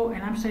so-and-so,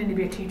 and I'm studying to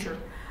be a teacher.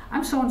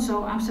 I'm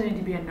so-and-so, I'm studying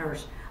to be a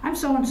nurse. I'm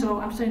so-and-so,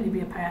 I'm studying to be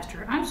a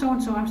pastor. I'm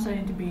so-and-so, I'm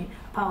studying to be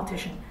a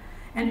politician."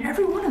 And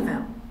every one of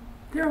them,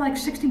 they were like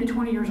 16 to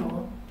 20 years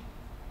old.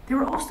 They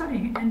were all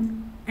studying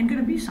and going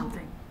to be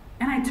something.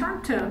 And I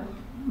turned to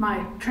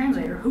my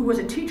translator, who was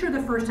a teacher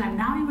the first time.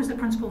 Now he was the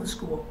principal of the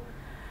school.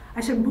 I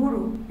said,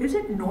 "Boru, is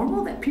it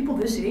normal that people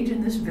this age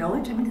in this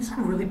village, I mean, this is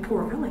a really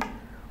poor village,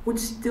 would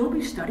still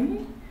be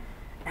studying?"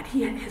 And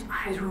his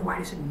eyes were wide.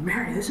 He said,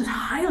 "Mary, this is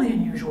highly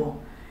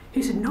unusual."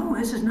 He said, "No,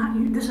 this is not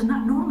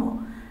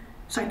normal."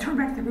 So I turned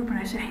back to the group and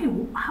I said, "Hey,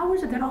 how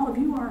is it that all of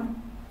you are,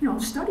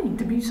 studying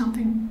to be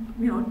something,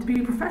 to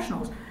be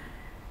professionals?"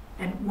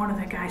 And one of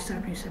the guys stood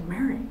up and he said,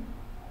 "Mary,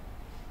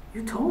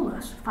 you told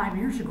us 5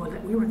 years ago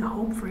that we were the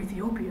hope for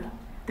Ethiopia,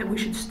 that we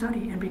should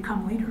study and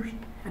become leaders.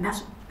 And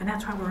that's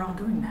why we're all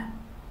doing that."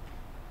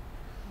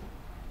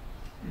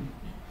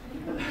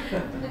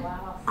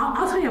 Wow.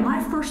 I'll tell you,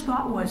 my first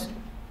thought was,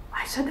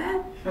 I said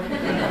that?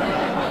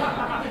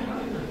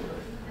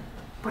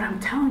 But I'm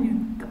telling you,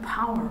 the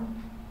power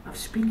of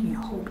speaking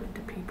hope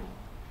into people.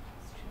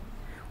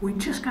 We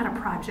just got a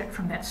project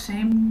from that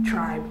same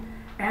tribe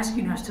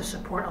asking us to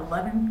support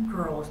 11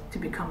 girls to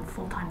become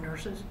full-time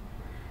nurses.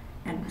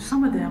 And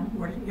some of them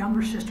were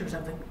younger sisters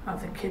of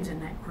the kids in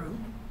that group.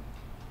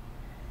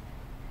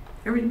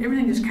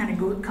 Everything just kind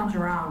of comes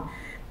around.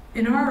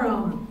 In our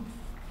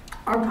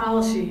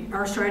policy,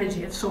 our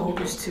strategy at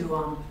SowHope is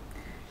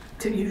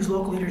to use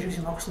local leaders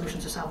using local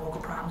solutions to solve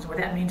local problems. What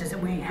that means is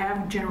that we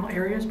have general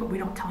areas, but we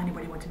don't tell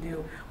anybody what to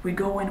do. We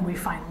go in and we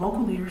find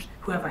local leaders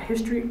who have a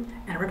history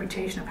and a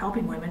reputation of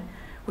helping women.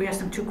 We ask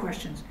them two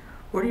questions.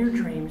 What are your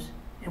dreams,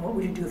 and what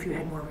would you do if you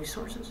had more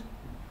resources?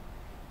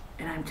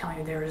 And I'm telling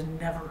you, there is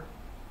never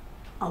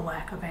a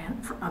lack of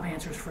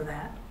answers for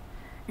that.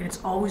 And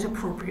it's always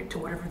appropriate to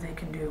whatever they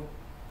can do.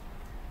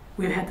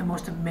 We've had the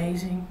most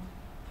amazing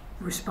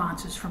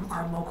responses from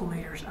our local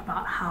leaders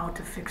about how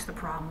to fix the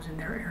problems in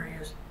their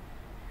areas.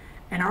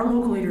 And our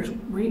local leaders,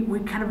 we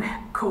kind of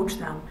coach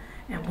them,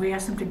 and we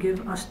ask them to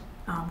give us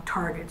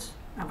targets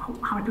of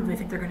how many people they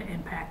think they're going to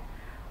impact.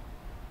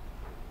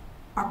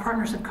 Our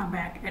partners have come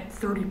back at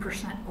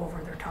 30% over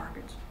their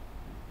targets.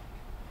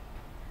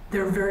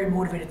 They're very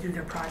motivated to do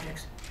their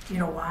projects. You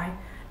know why?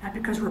 Not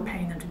because we're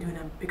paying them to do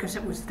them, because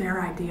it was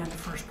their idea in the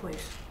first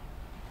place.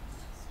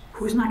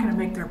 Who's not going to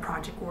make their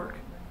project work?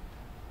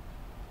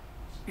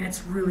 And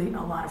it's really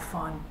a lot of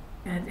fun,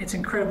 and it's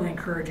incredibly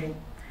encouraging.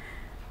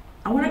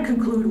 I want to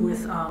conclude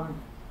with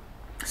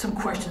some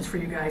questions for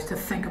you guys to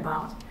think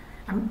about.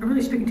 I'm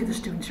really speaking to the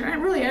students here,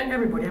 and really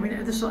everybody. I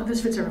mean,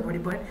 this fits everybody,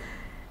 but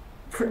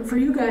for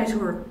you guys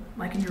who are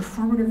like in your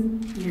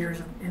formative years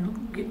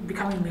in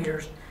becoming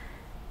leaders,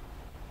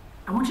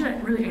 I want you to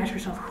really ask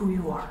yourself who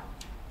you are.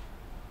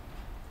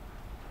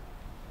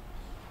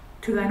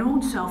 To thine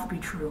own self be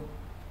true.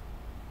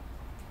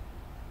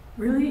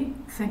 Really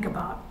think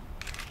about,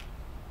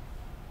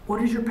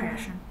 what is your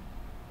passion?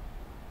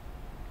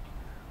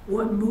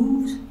 What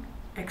moves,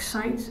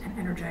 excites, and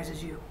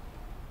energizes you?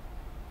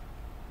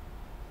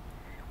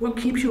 What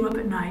keeps you up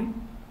at night,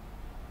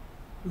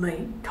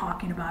 late,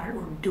 talking about it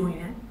or doing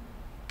it?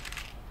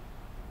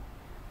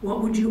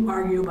 What would you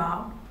argue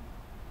about?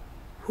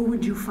 Who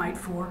would you fight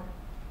for?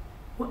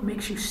 What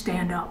makes you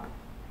stand up?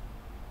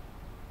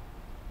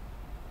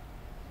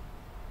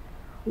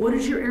 What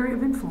is your area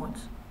of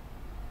influence?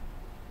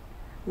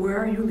 Where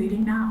are you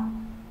leading now?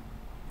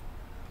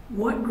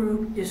 What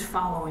group is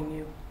following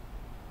you?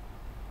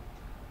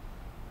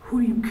 Who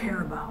do you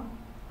care about?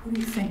 Who do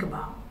you think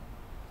about?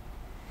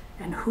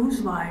 And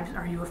whose lives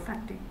are you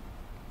affecting?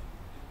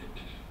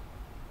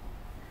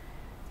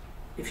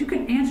 If you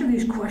can answer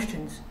these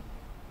questions,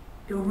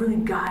 it will really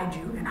guide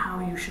you in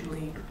how you should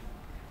lead.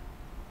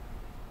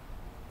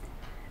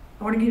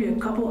 I want to give you a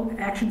couple of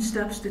action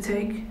steps to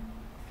take.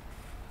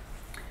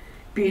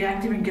 Be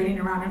active in getting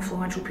around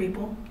influential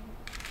people.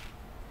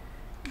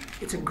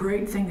 It's a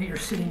great thing that you're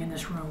sitting in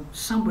this room.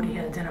 Somebody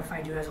has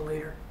identified you as a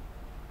leader.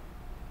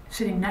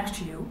 Sitting next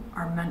to you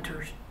are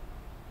mentors.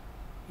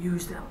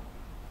 Use them.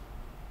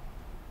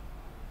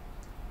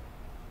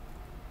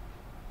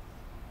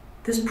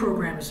 This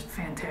program is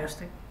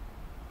fantastic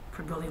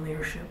for building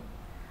leadership.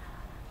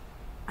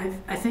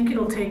 I think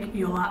it'll take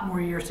you a lot more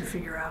years to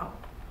figure out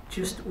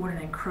just what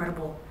an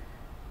incredible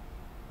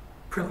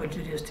privilege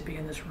it is to be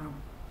in this room.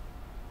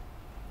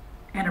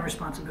 And a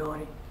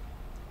responsibility.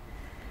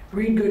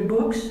 Read good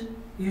books.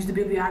 Use the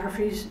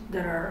bibliographies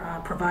that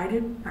are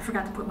provided. I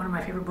forgot to put one of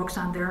my favorite books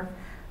on there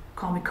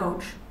Call Me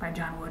Coach by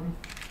John Wooden.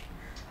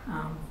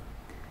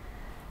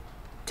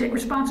 Take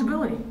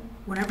responsibility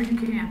whenever you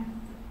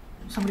can.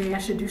 Somebody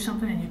asks you to do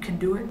something and you can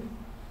do it,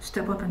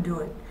 step up and do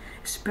it,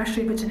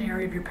 especially if it's an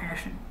area of your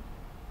passion.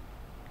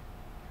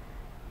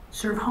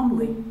 Serve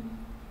humbly.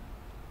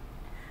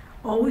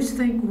 Always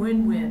think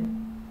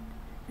win-win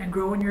and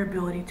grow in your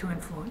ability to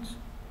influence.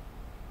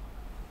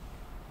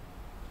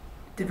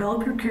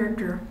 Develop your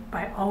character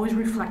by always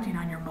reflecting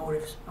on your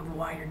motives of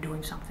why you're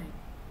doing something,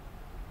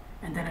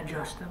 and then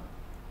adjust them.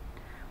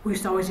 We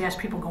used to always ask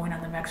people going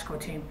on the Mexico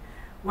team,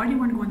 why do you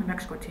want to go on the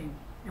Mexico team?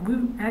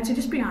 And I'd say,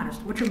 just be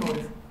honest, what's your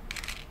motive?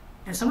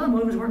 And some of the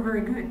motives weren't very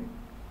good.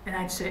 And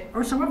I'd say,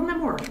 or some of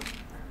them were.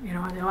 You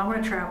know, I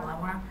want to travel, I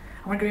want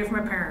to get away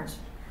from my parents.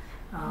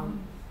 And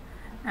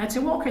I'd say,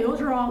 well, okay, those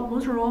are all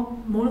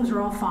motives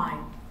are all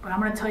fine. But I'm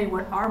going to tell you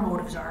what our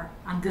motives are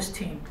on this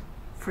team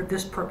for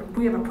this purpose.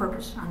 We have a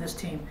purpose on this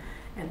team.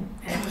 And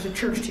it was a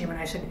church team, and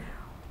I said,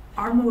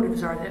 our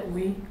motives are that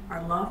we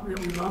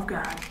love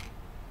God,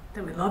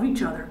 that we love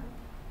each other,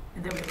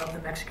 and that we love the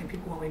Mexican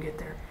people when we get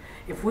there.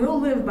 If we'll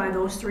live by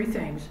those three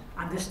things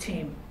on this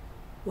team,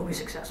 we'll be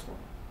successful.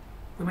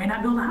 We may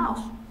not build a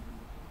house,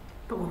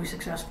 but we'll be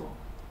successful.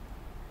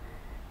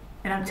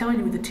 And I'm telling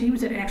you, the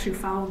teams that actually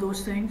followed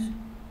those things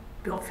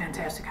built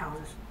fantastic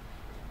houses.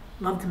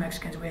 Loved the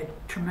Mexicans. We had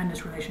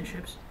tremendous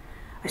relationships.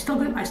 I still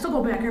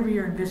go back every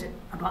year and visit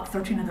about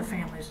 13 of the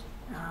families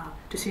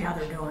to see how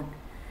they're doing.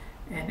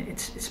 And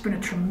it's been a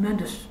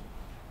tremendous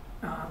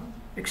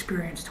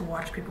experience to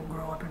watch people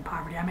grow up in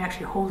poverty. I'm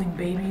actually holding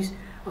babies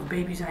of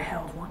babies I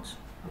held once.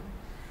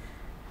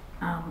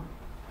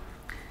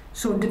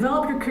 So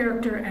develop your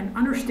character and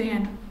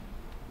understand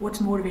what's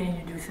motivating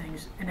you to do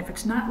things. And if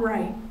it's not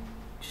right,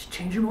 just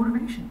change your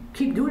motivation.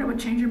 Keep doing it, but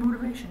change your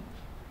motivation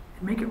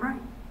and make it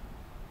right.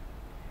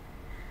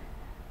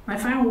 My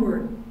final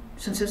word,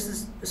 since this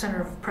is the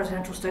Center of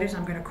Presidential Studies,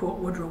 I'm going to quote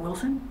Woodrow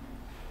Wilson.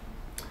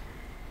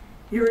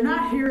 You are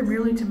not here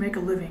merely to make a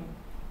living.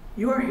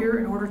 You are here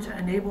in order to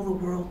enable the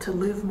world to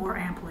live more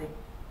amply,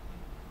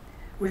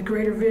 with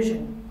greater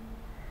vision,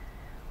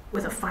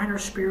 with a finer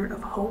spirit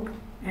of hope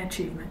and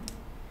achievement.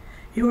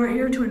 You are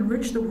here to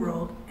enrich the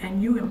world,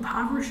 and you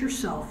impoverish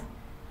yourself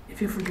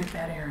if you forget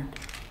that errand.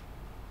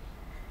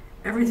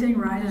 Everything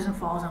rises and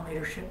falls on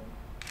leadership.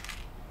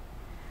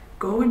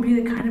 Go and be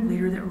the kind of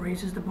leader that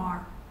raises the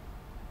bar,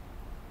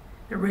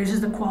 that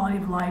raises the quality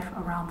of life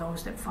around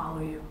those that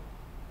follow you,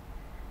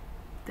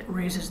 that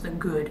raises the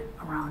good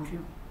around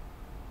you.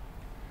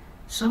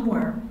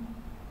 Somewhere,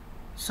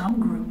 some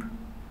group,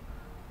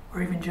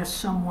 or even just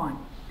someone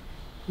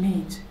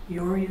needs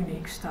your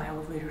unique style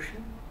of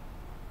leadership.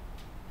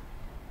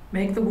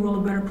 Make the world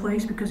a better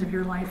place because of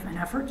your life and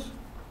efforts.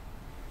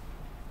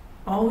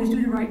 Always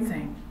do the right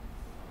thing.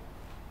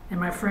 And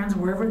my friends,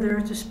 wherever there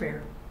is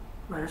despair,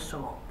 let us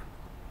sow hope.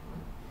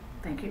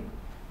 Thank you.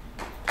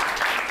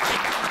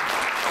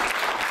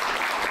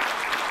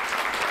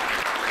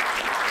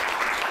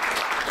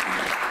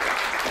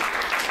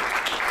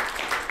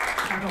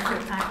 I don't know if we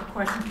have time for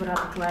questions, but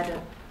I'll be glad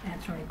to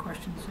answer any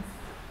questions if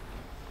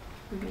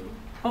we do.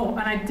 Oh,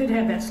 and I did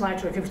have that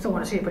slideshow if you still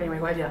want to see it, but anyway,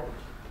 go ahead, yeah.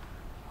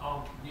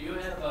 Do you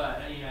have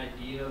any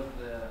idea of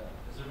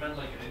has there been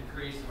like an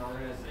increase in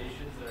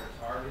organizations that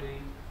are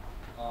targeting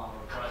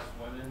oppressed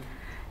women?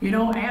 You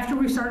know, after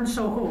we started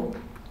SowHope,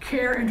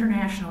 CARE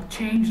International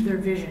changed their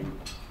vision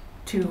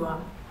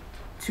to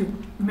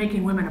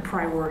making women a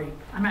priority.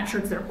 I'm not sure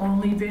it's their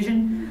only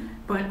vision,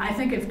 but I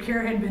think if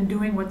CARE had been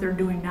doing what they're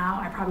doing now,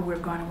 I probably would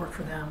have gone and worked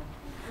for them.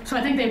 So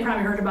I think they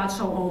probably heard about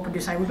SowHope and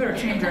decided we better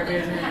change our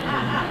vision.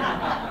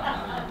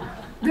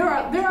 There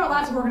are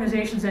lots of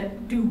organizations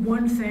that do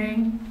one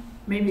thing,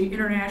 maybe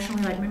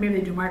internationally, like maybe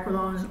they do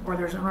microloans, or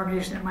there's an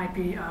organization that might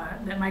be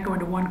that might go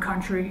into one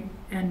country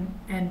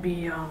and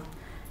be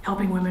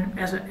helping women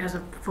as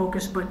a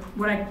focus. But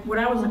what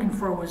I was looking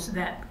for was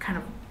that kind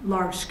of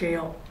large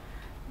scale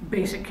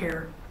basic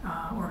care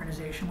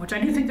organization, which I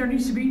do think there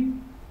needs to be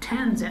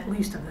tens at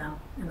least of them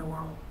in the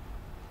world.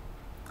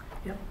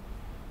 Yep.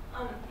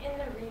 In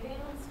the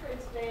readings for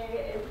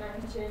today, it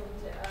mentioned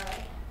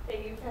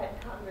that you've had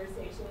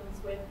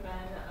conversations with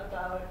men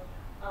about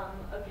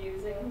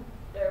abusing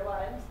their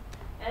wives,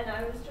 and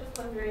I was just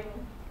wondering,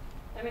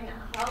 I mean,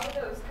 how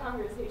do those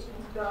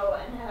conversations go,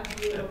 and have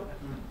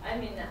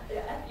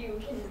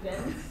you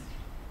convinced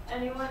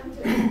anyone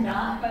to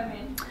stop? I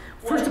mean,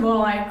 first of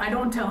all, I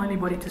don't tell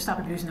anybody to stop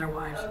abusing their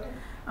wives. Okay.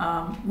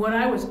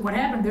 What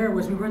happened there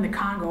was we were in the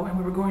Congo and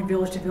we were going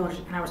village to village,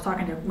 and I was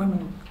talking to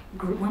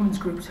women's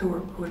groups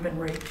who had been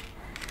raped.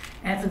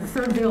 And after the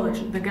third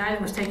village, the guy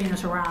that was taking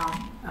us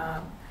around,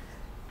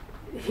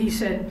 he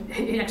said,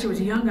 he actually was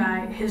a young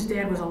guy, his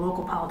dad was a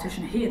local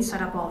politician, he had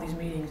set up all these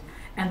meetings,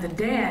 and the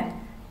dad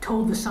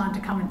told the son to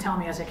come and tell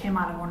me as I came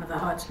out of one of the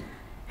huts,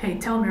 hey,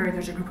 tell Mary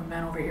there's a group of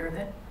men over here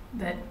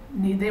that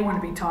they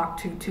want to be talked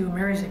to too.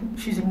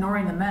 She's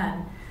ignoring the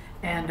men,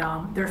 and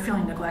they're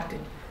feeling neglected.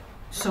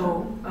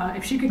 So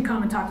if she could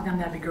come and talk to them,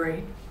 that'd be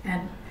great.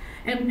 And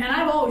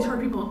I've always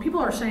heard people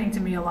are saying to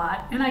me a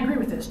lot, and I agree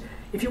with this,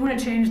 if you want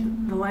to change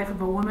the life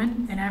of a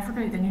woman in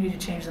Africa, then you need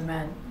to change the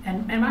men.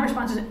 And my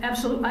response is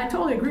absolutely, I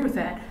totally agree with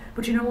that.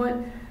 But you know what?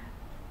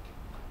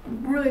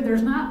 Really,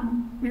 there's not,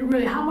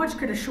 really, how much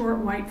could a short,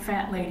 white,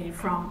 fat lady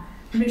from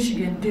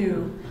Michigan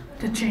do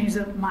to change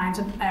the minds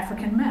of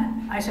African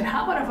men? I said,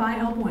 how about if I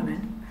help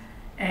women,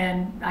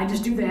 and I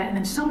just do that, and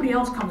then somebody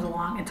else comes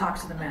along and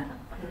talks to the men?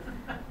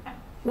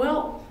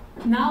 Well,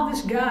 now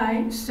this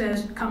guy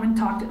says, come and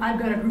talk to, I've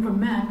got a group of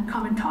men,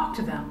 come and talk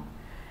to them.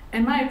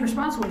 And my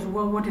response was,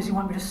 well, what does he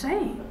want me to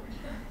say?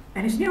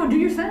 And he said, do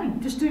your thing,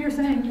 just do your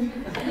thing.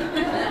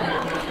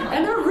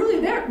 And they're really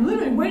there,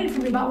 literally waiting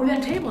for me about where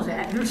that table's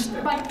at. And there's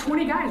like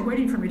 20 guys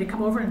waiting for me to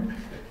come over and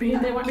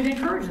they want me to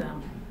encourage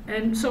them.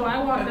 And so I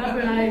walked up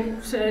and I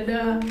said,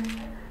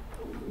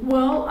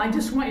 well, I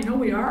just want you to know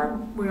we are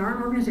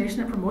an organization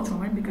that promotes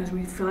women because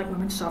we feel like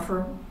women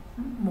suffer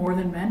more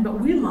than men, but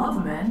we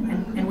love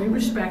men and we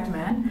respect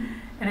men.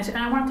 And I said,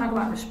 and I want to talk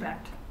about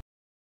respect.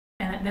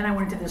 And then I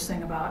went into this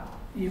thing about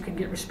you can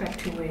get respect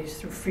two ways,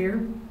 through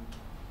fear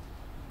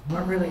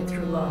or really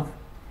through love.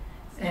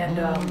 And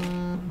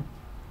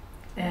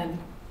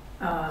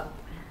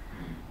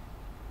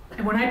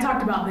when I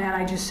talked about that,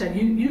 I just said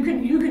you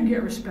can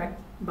get respect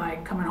by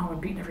coming home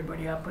and beating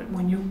everybody up, but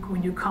when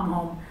you come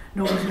home,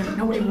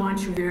 nobody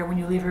wants you there. When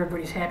you leave,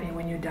 everybody's happy, and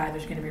when you die,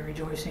 there's going to be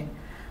rejoicing.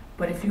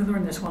 But if you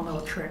learn this one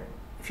little trick,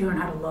 if you learn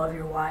how to love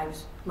your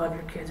wives, love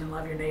your kids, and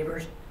love your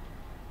neighbors,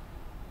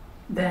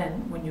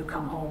 then when you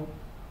come home,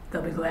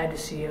 they'll be glad to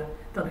see you.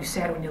 They'll be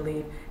sad when you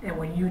leave, and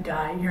when you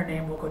die, your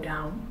name will go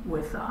down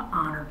with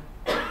honor.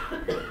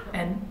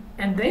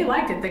 And they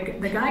liked it.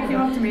 The guy came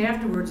up to me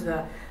afterwards.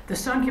 The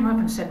son came up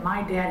and said,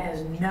 "My dad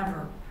has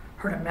never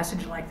heard a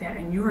message like that,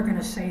 and you are going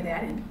to say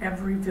that in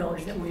every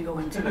village that we go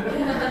into."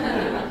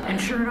 And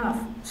sure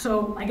enough,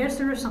 so I guess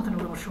there is something a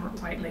little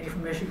short white lady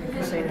from Michigan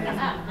can say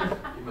that.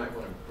 You might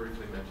want to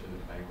briefly mention the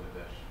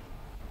Bangladesh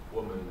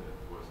woman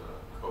that was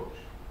a coach.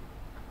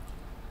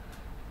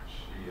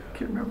 She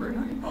Can't remember it.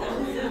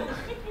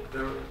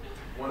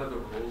 one of the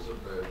rules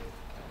of the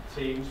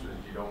teams was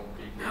you don't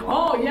beat the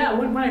Oh yeah,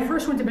 when I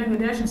first went to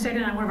Bangladesh and sat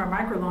in on one of our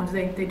microloans,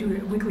 they do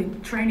a weekly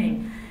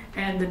training,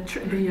 and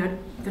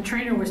the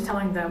trainer was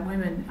telling the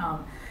women,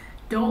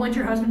 don't let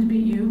your husbands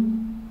beat you.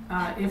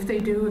 If they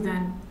do,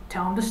 then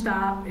tell him to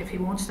stop. If he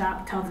won't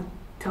stop,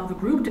 tell the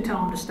group to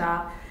tell him to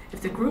stop.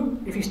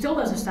 If he still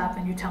doesn't stop,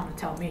 then you tell him to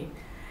tell me.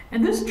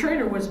 And this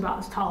trainer was about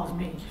as tall as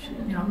me,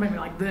 maybe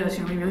like this,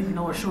 maybe even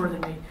a little shorter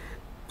than me.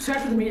 So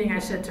after the meeting, I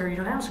said to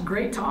her, that was a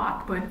great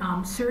talk,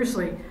 but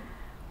seriously,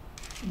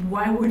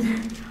 why would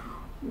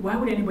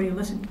anybody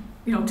listen,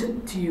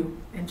 to you?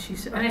 And she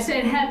said, and I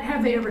said,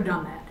 have they ever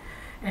done that?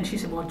 And she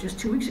said, well, just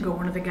 2 weeks ago,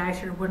 one of the guys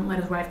here wouldn't let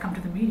his wife come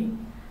to the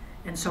meeting.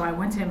 And so I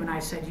went to him and I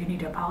said, you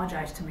need to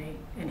apologize to me.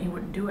 And he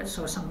wouldn't do it.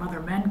 So some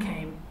other men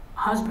came,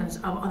 husbands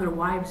of other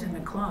wives in the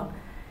club,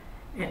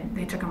 and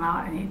they took him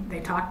out and they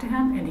talked to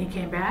him, and he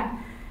came back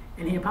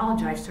and he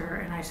apologized to her.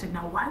 And I said,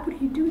 now why would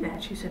he do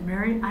that? She said,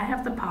 Mary, I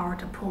have the power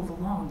to pull the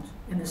loans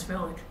in this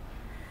village.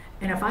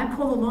 And if I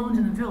pull the loans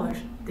in the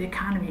village, the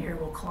economy here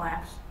will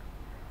collapse.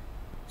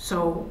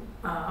 So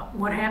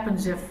what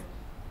happens if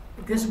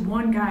this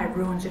one guy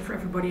ruins it for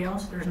everybody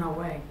else? There's no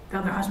way. The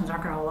other husbands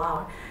aren't going to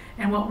allow it.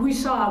 And what we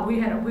saw, we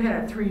had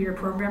a 3-year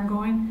program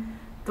going.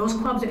 Those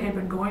clubs that had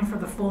been going for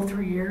the full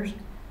 3 years,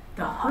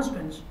 the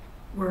husbands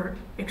were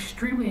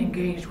extremely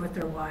engaged with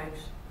their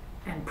wives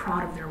and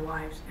proud of their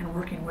wives and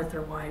working with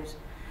their wives.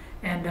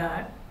 And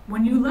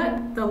when you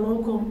let the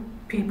local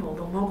people,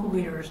 the local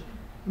leaders,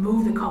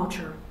 move the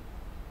culture,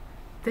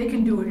 they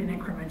can do it in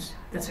increments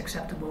that's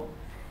acceptable.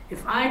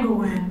 If I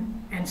go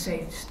in and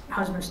say,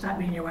 husband, stop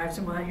beating your wife,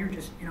 say, well, you're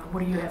just,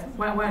 what do you have?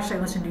 Why should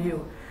I listen to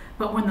you?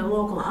 But when the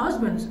local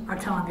husbands are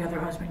telling the other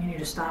husband, you need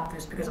to stop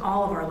this because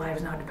all of our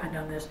lives now depend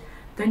on this,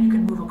 then you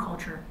can move a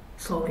culture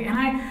slowly. And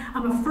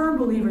I'm a firm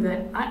believer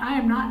that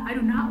I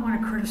do not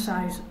want to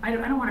criticize, I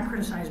don't want to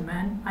criticize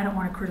men. I don't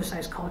want to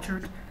criticize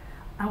cultures.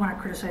 I want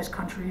to criticize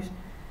countries.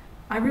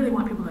 I really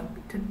want people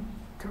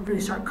to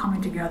really start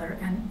coming together.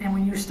 And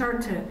when you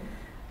start to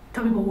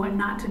tell people what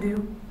not to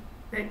do,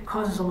 it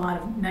causes a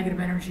lot of negative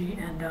energy,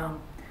 and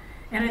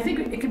I think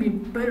it can be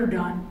better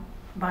done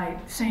by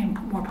saying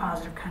more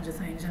positive kinds of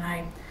things. And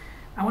I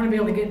want to be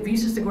able to get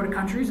visas to go to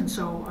countries, and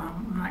so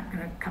I'm not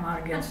going to come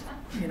out against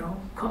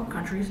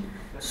countries.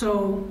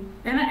 So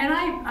and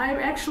I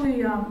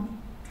actually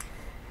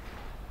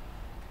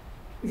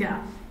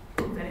yeah,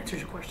 that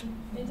answers your question.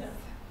 It does.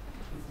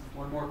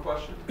 One more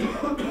question.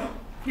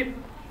 Yep.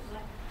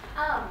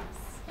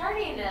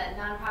 Starting a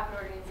nonprofit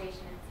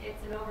organization,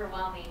 it's an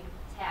overwhelming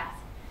task.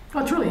 Oh,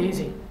 it's really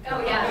easy.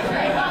 Oh yeah,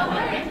 right. Well, I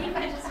wonder if you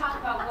could just talk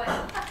about what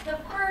the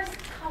first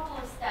couple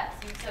of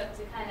steps you took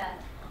to kind of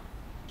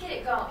get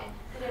it going,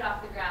 get it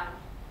off the ground.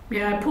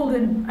 Yeah, I pulled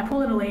in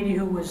a lady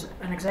who was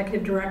an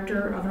executive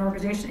director of an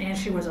organization, and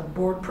she was a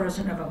board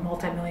president of a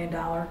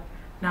multi-million-dollar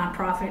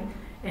nonprofit,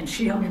 and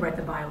she helped me write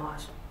the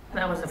bylaws.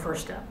 That was the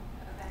first step.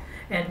 Okay.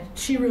 And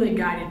she really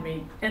guided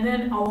me. And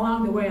then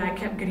along the way, I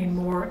kept getting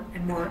more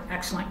and more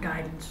excellent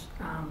guidance.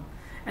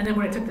 And then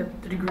when I took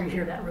the degree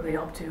here, that really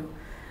helped too.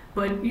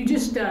 But you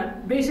just,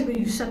 basically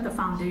you set the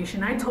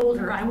foundation. I told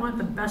her I want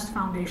the best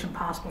foundation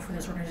possible for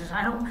this organization.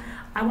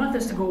 I want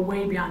this to go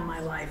way beyond my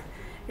life.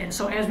 And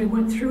so as we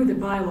went through the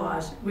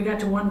bylaws, we got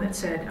to one that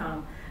said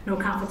no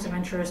conflicts of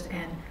interest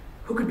and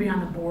who could be on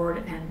the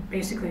board. And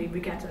basically we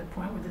got to the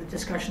point with the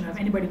discussion of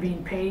anybody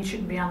being paid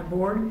shouldn't be on the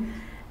board.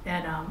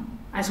 And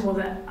I said, well,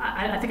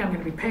 I think I'm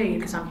going to be paid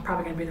because I'm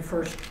probably going to be the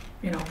first,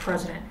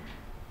 president.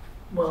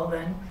 Well,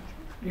 then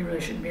you really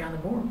shouldn't be on the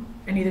board,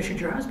 and neither should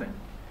your husband.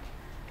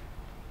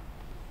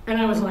 And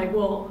I was like,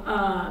 well,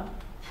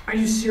 are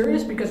you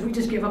serious? Because we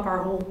just gave up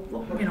our whole,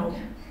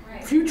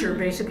 Right. future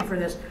basically for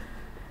this.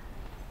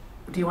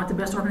 Do you want the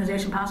best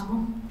organization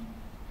possible?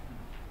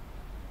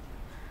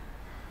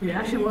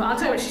 Yeah, well, I'll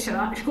tell you what she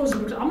said. She goes,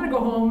 I'm going to go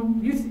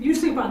home. You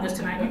sleep on this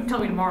tonight. You can tell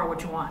me tomorrow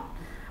what you want.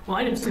 Well,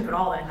 I didn't sleep at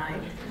all that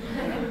night.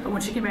 But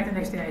when she came back the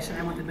next day, I said,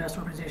 I want the best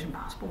organization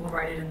possible. We'll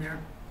write it in there.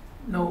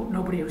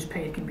 Nobody who's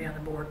paid can be on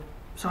the board.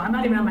 So I'm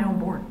not even on my own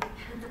board.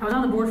 I was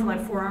on the board for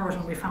like 4 hours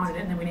when we founded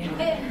it, and then we named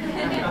it.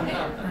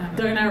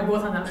 Doug and I were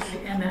both on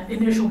the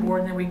initial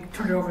board, and then we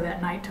turned it over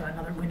that night to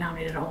another. We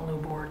nominated a whole new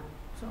board.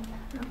 So,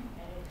 yeah.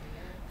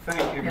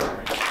 Thank you,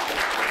 Mary.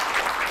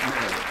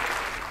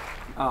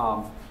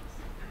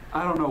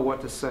 I don't know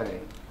what to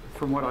say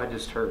from what I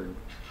just heard,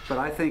 but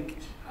I think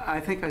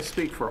I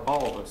speak for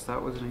all of us.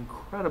 That was an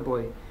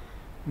incredibly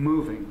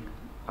moving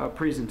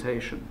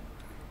presentation.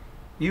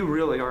 You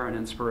really are an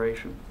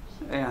inspiration.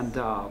 And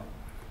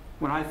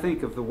when I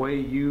think of the way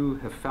you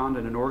have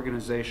founded an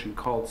organization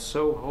called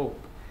SowHope,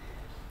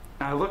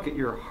 and I look at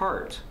your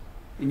heart,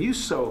 and you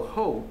sow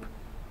hope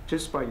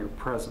just by your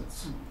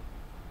presence.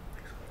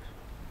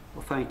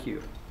 Well, thank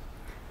you.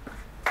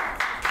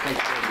 Thank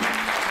you very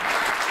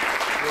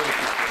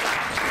much.